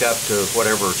spike up to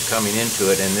whatever's coming into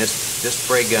it, and this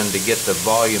spray gun, to get the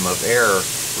volume of air,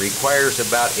 requires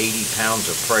about 80 pounds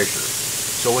of pressure.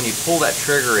 So when you pull that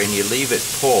trigger and you leave it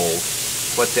pulled,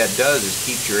 what that does is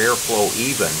keeps your airflow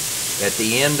even. At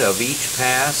the end of each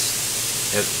pass,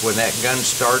 when that gun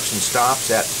starts and stops,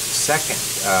 that second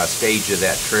stage of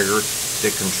that trigger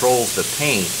that controls the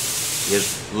paint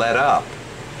is let up,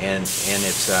 and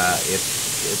it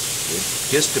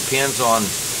just depends on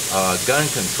gun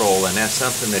control, and that's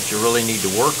something that you really need to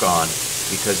work on,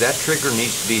 because that trigger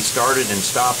needs to be started and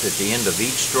stopped at the end of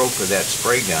each stroke of that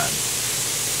spray gun.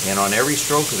 And on every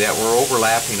stroke of that, we're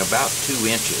overlapping about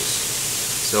 2 inches.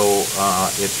 So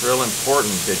it's real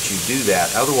important that you do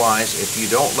that. Otherwise, if you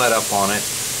don't let up on it,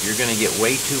 you're going to get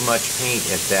way too much paint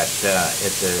at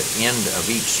the end of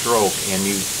each stroke, and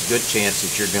good chance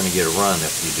that you're going to get a run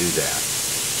if you do that.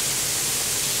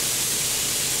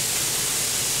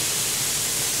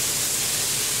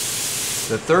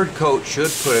 The third coat should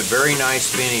put a very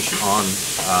nice finish on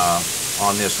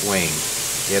this wing.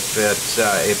 If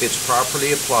it's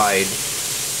properly applied,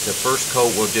 the first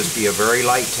coat will just be a very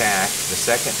light tack. The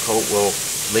second coat will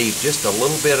leave just a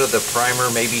little bit of the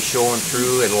primer maybe showing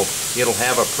through. It'll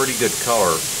have a pretty good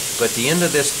color. But the end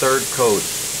of this third coat,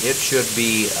 it should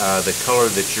be the color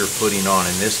that you're putting on.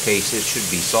 In this case, it should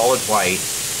be solid white.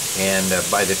 And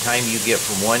by the time you get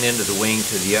from one end of the wing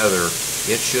to the other,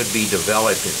 it should be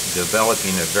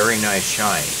developing a very nice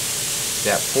shine.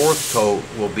 That fourth coat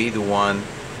will be the one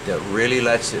that really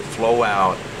lets it flow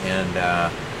out and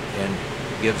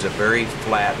gives a very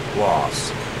flat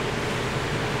gloss.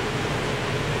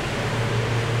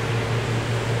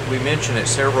 We mentioned it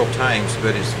several times,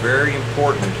 but it's very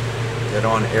important that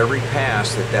on every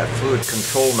pass that fluid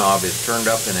control knob is turned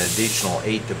up an additional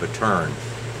 1/8 of a turn.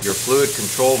 Your fluid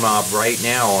control knob right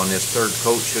now on this third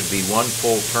coat should be 1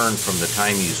 full turn from the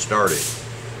time you started.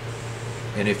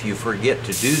 And if you forget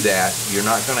to do that, you're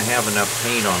not going to have enough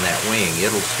paint on that wing.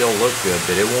 It'll still look good,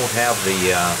 but it won't have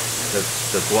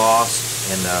the gloss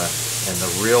and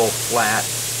the real flat,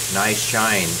 nice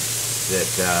shine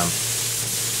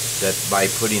that by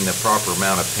putting the proper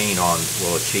amount of paint on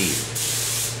will achieve.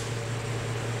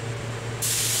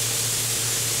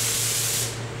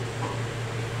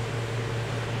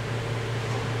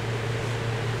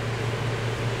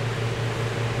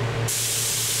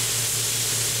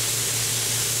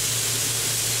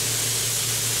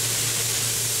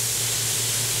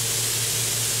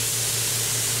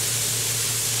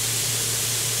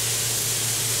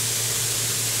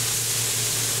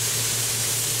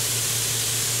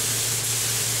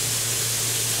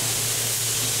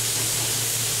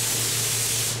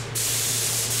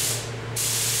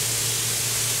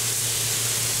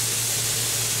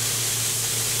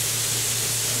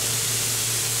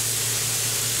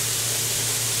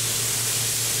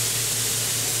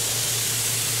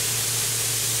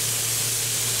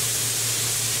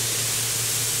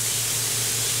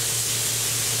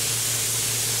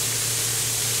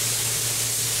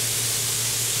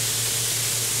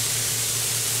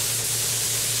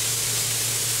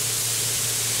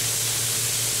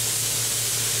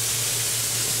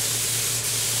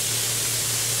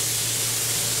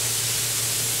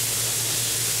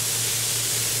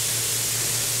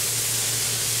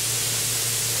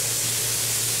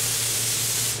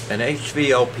 An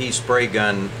HVLP spray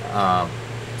gun,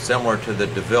 similar to the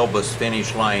DeVilbiss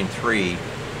Finish Line 3,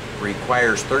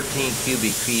 requires 13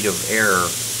 cubic feet of air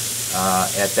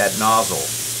at that nozzle.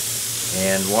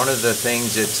 And one of the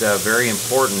things that's very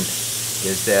important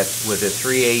is that with the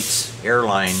 3/8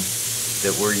 airline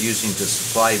that we're using to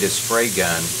supply this spray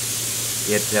gun,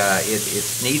 it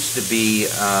needs to be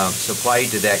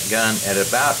supplied to that gun at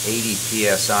about 80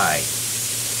 psi.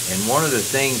 And one of the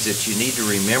things that you need to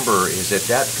remember is that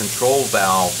that control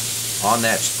valve on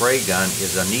that spray gun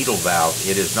is a needle valve.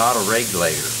 It is not a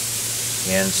regulator.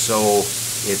 And so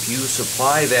if you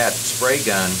supply that spray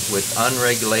gun with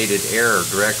unregulated air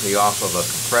directly off of a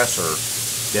compressor,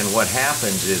 then what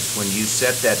happens is when you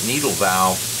set that needle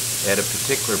valve at a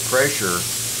particular pressure,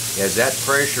 as that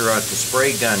pressure at the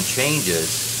spray gun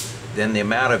changes, then the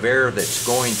amount of air that's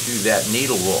going through that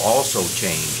needle will also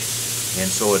change. And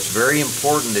so it's very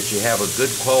important that you have a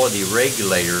good quality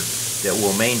regulator that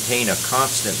will maintain a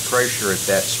constant pressure at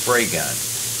that spray gun.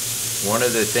 One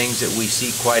of the things that we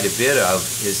see quite a bit of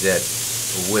is that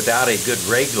without a good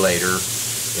regulator,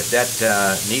 if that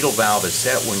needle valve is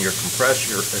set when your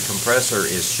compressor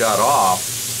is shut off,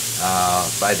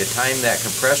 by the time that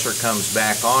compressor comes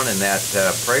back on and that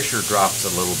pressure drops a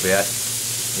little bit,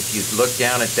 if you look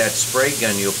down at that spray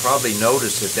gun, you'll probably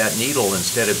notice that that needle,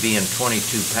 instead of being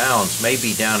 22 pounds, may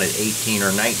be down at 18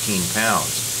 or 19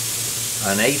 pounds.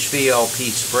 An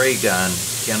HVLP spray gun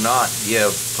cannot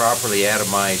give properly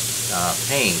atomized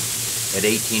paint at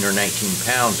 18 or 19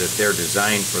 pounds if they're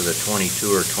designed for the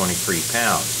 22 or 23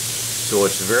 pounds. So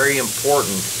it's very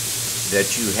important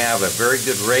that you have a very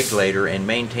good regulator and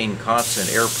maintain constant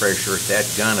air pressure at that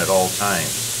gun at all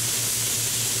times.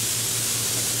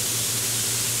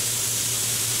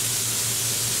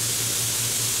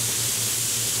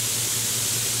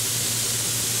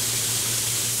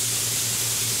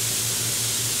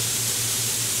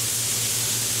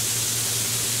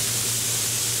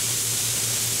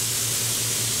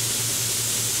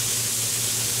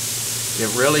 It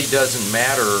really doesn't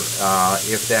matter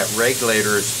if that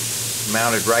regulator is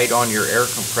mounted right on your air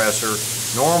compressor.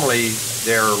 Normally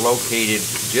they're located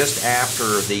just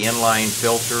after the inline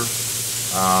filter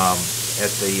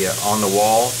on the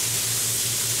wall.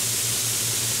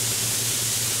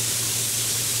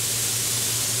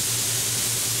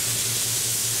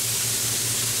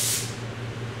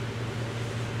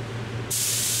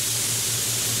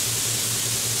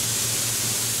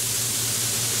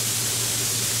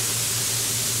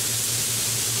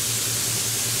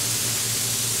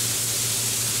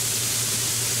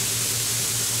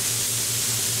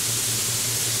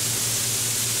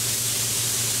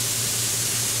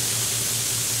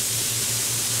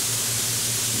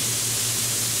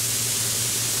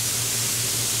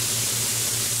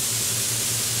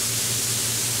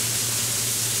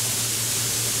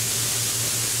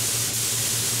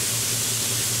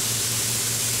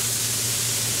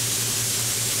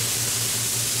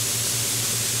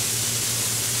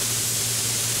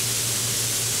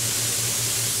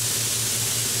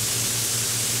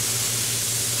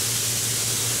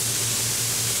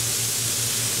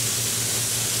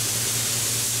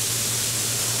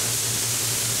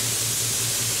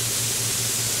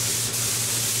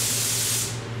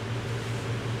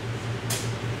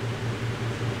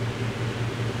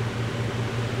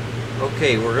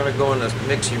 Okay, we're going to go in the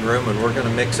mixing room and we're going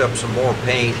to mix up some more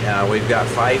paint. We've got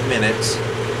 5 minutes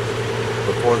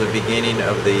before the beginning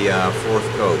of the fourth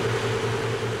coat.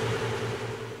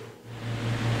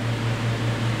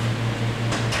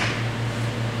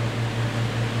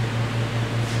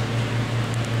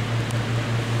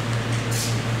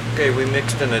 Okay, we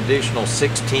mixed an additional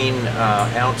 16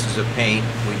 ounces of paint.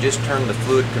 We just turned the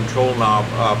fluid control knob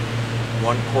up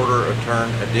 1/4 a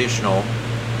turn additional.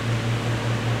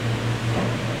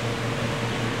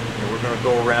 We're going to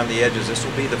go around the edges. This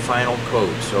will be the final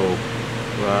coat. So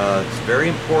it's very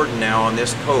important now on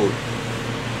this coat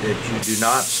that you do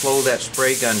not slow that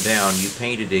spray gun down. You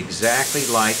paint it exactly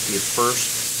like the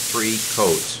first 3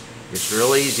 coats. It's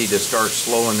real easy to start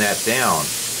slowing that down.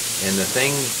 And the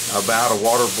thing about a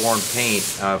waterborne paint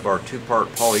of our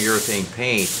 2-part polyurethane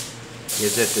paint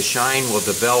is that the shine will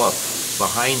develop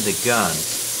behind the gun.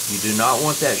 You do not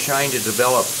want that shine to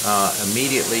develop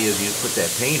immediately as you put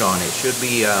that paint on. It should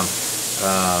be a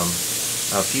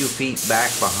few feet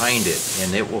back behind it,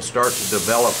 and it will start to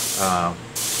develop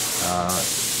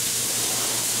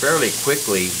fairly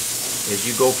quickly as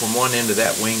you go from one end of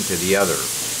that wing to the other.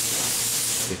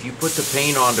 If you put the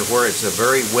paint on to where it's a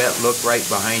very wet look right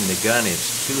behind the gun,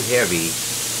 it's too heavy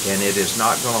and it is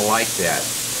not going to like that.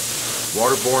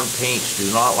 Waterborne paints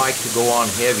do not like to go on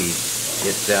heavy.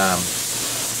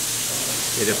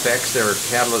 It affects their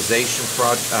catalyzation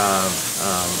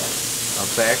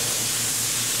effect.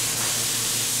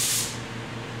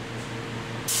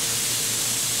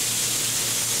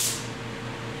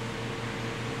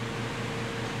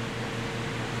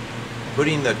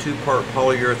 putting the 2-part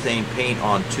polyurethane paint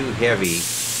on too heavy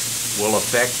will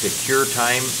affect the cure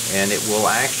time, and it will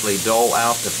actually dull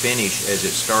out the finish as it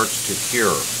starts to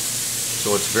cure.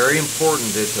 So it's very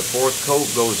important that the 4th coat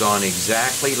goes on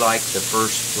exactly like the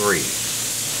first 3.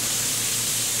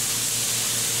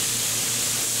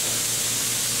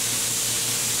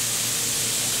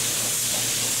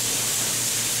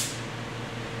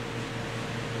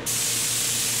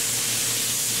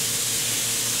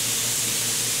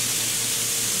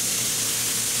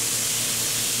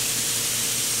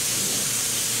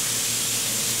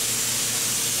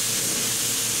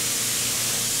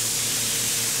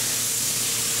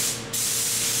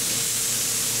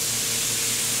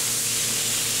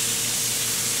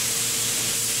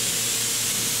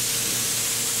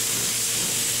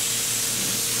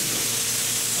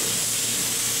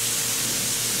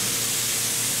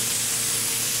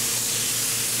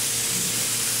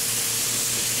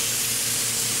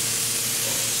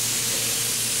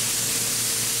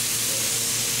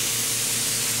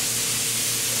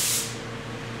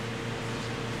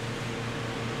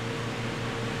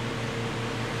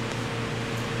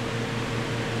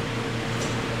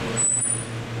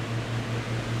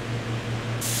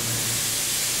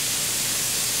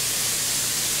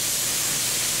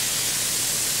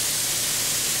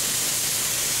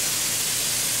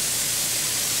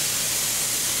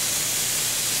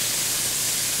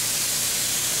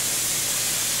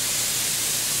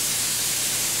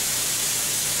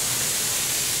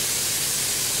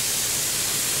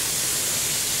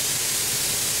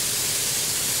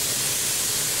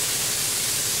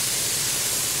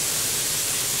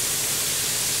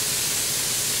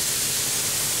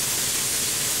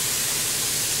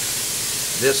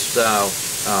 This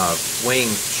wing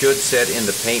should set in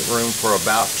the paint room for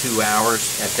about 2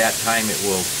 hours. At that time it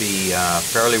will be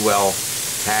fairly well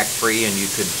tack free, and you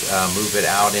could move it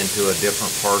out into a different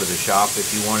part of the shop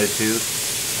if you wanted to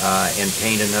and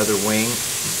paint another wing.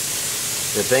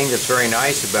 The thing that's very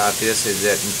nice about this is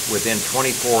that within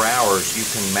 24 hours you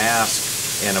can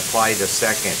mask and apply the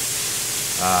second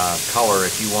color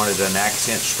if you wanted an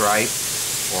accent stripe,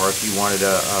 or if you wanted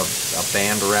a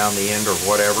band around the end or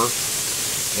whatever.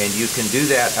 And you can do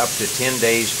that up to 10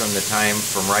 days from the time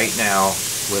from right now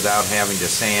without having to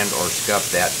sand or scuff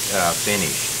that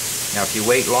finish. Now if you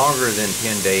wait longer than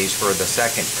 10 days for the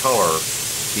second color,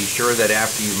 be sure that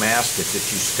after you mask it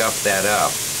that you scuff that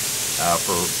up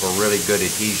for really good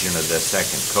adhesion of the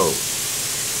second coat.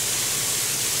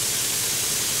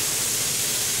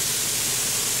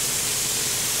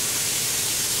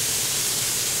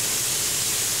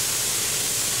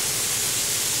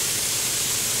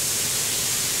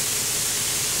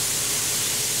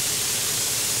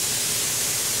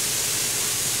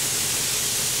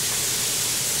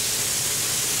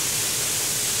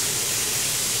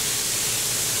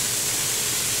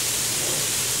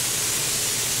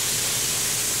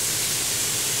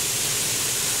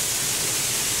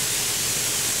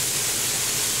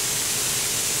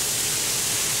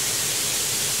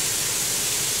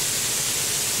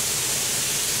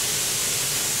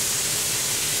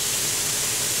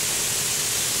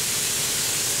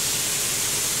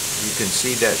 You can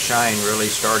see that shine really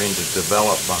starting to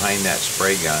develop behind that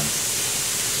spray gun.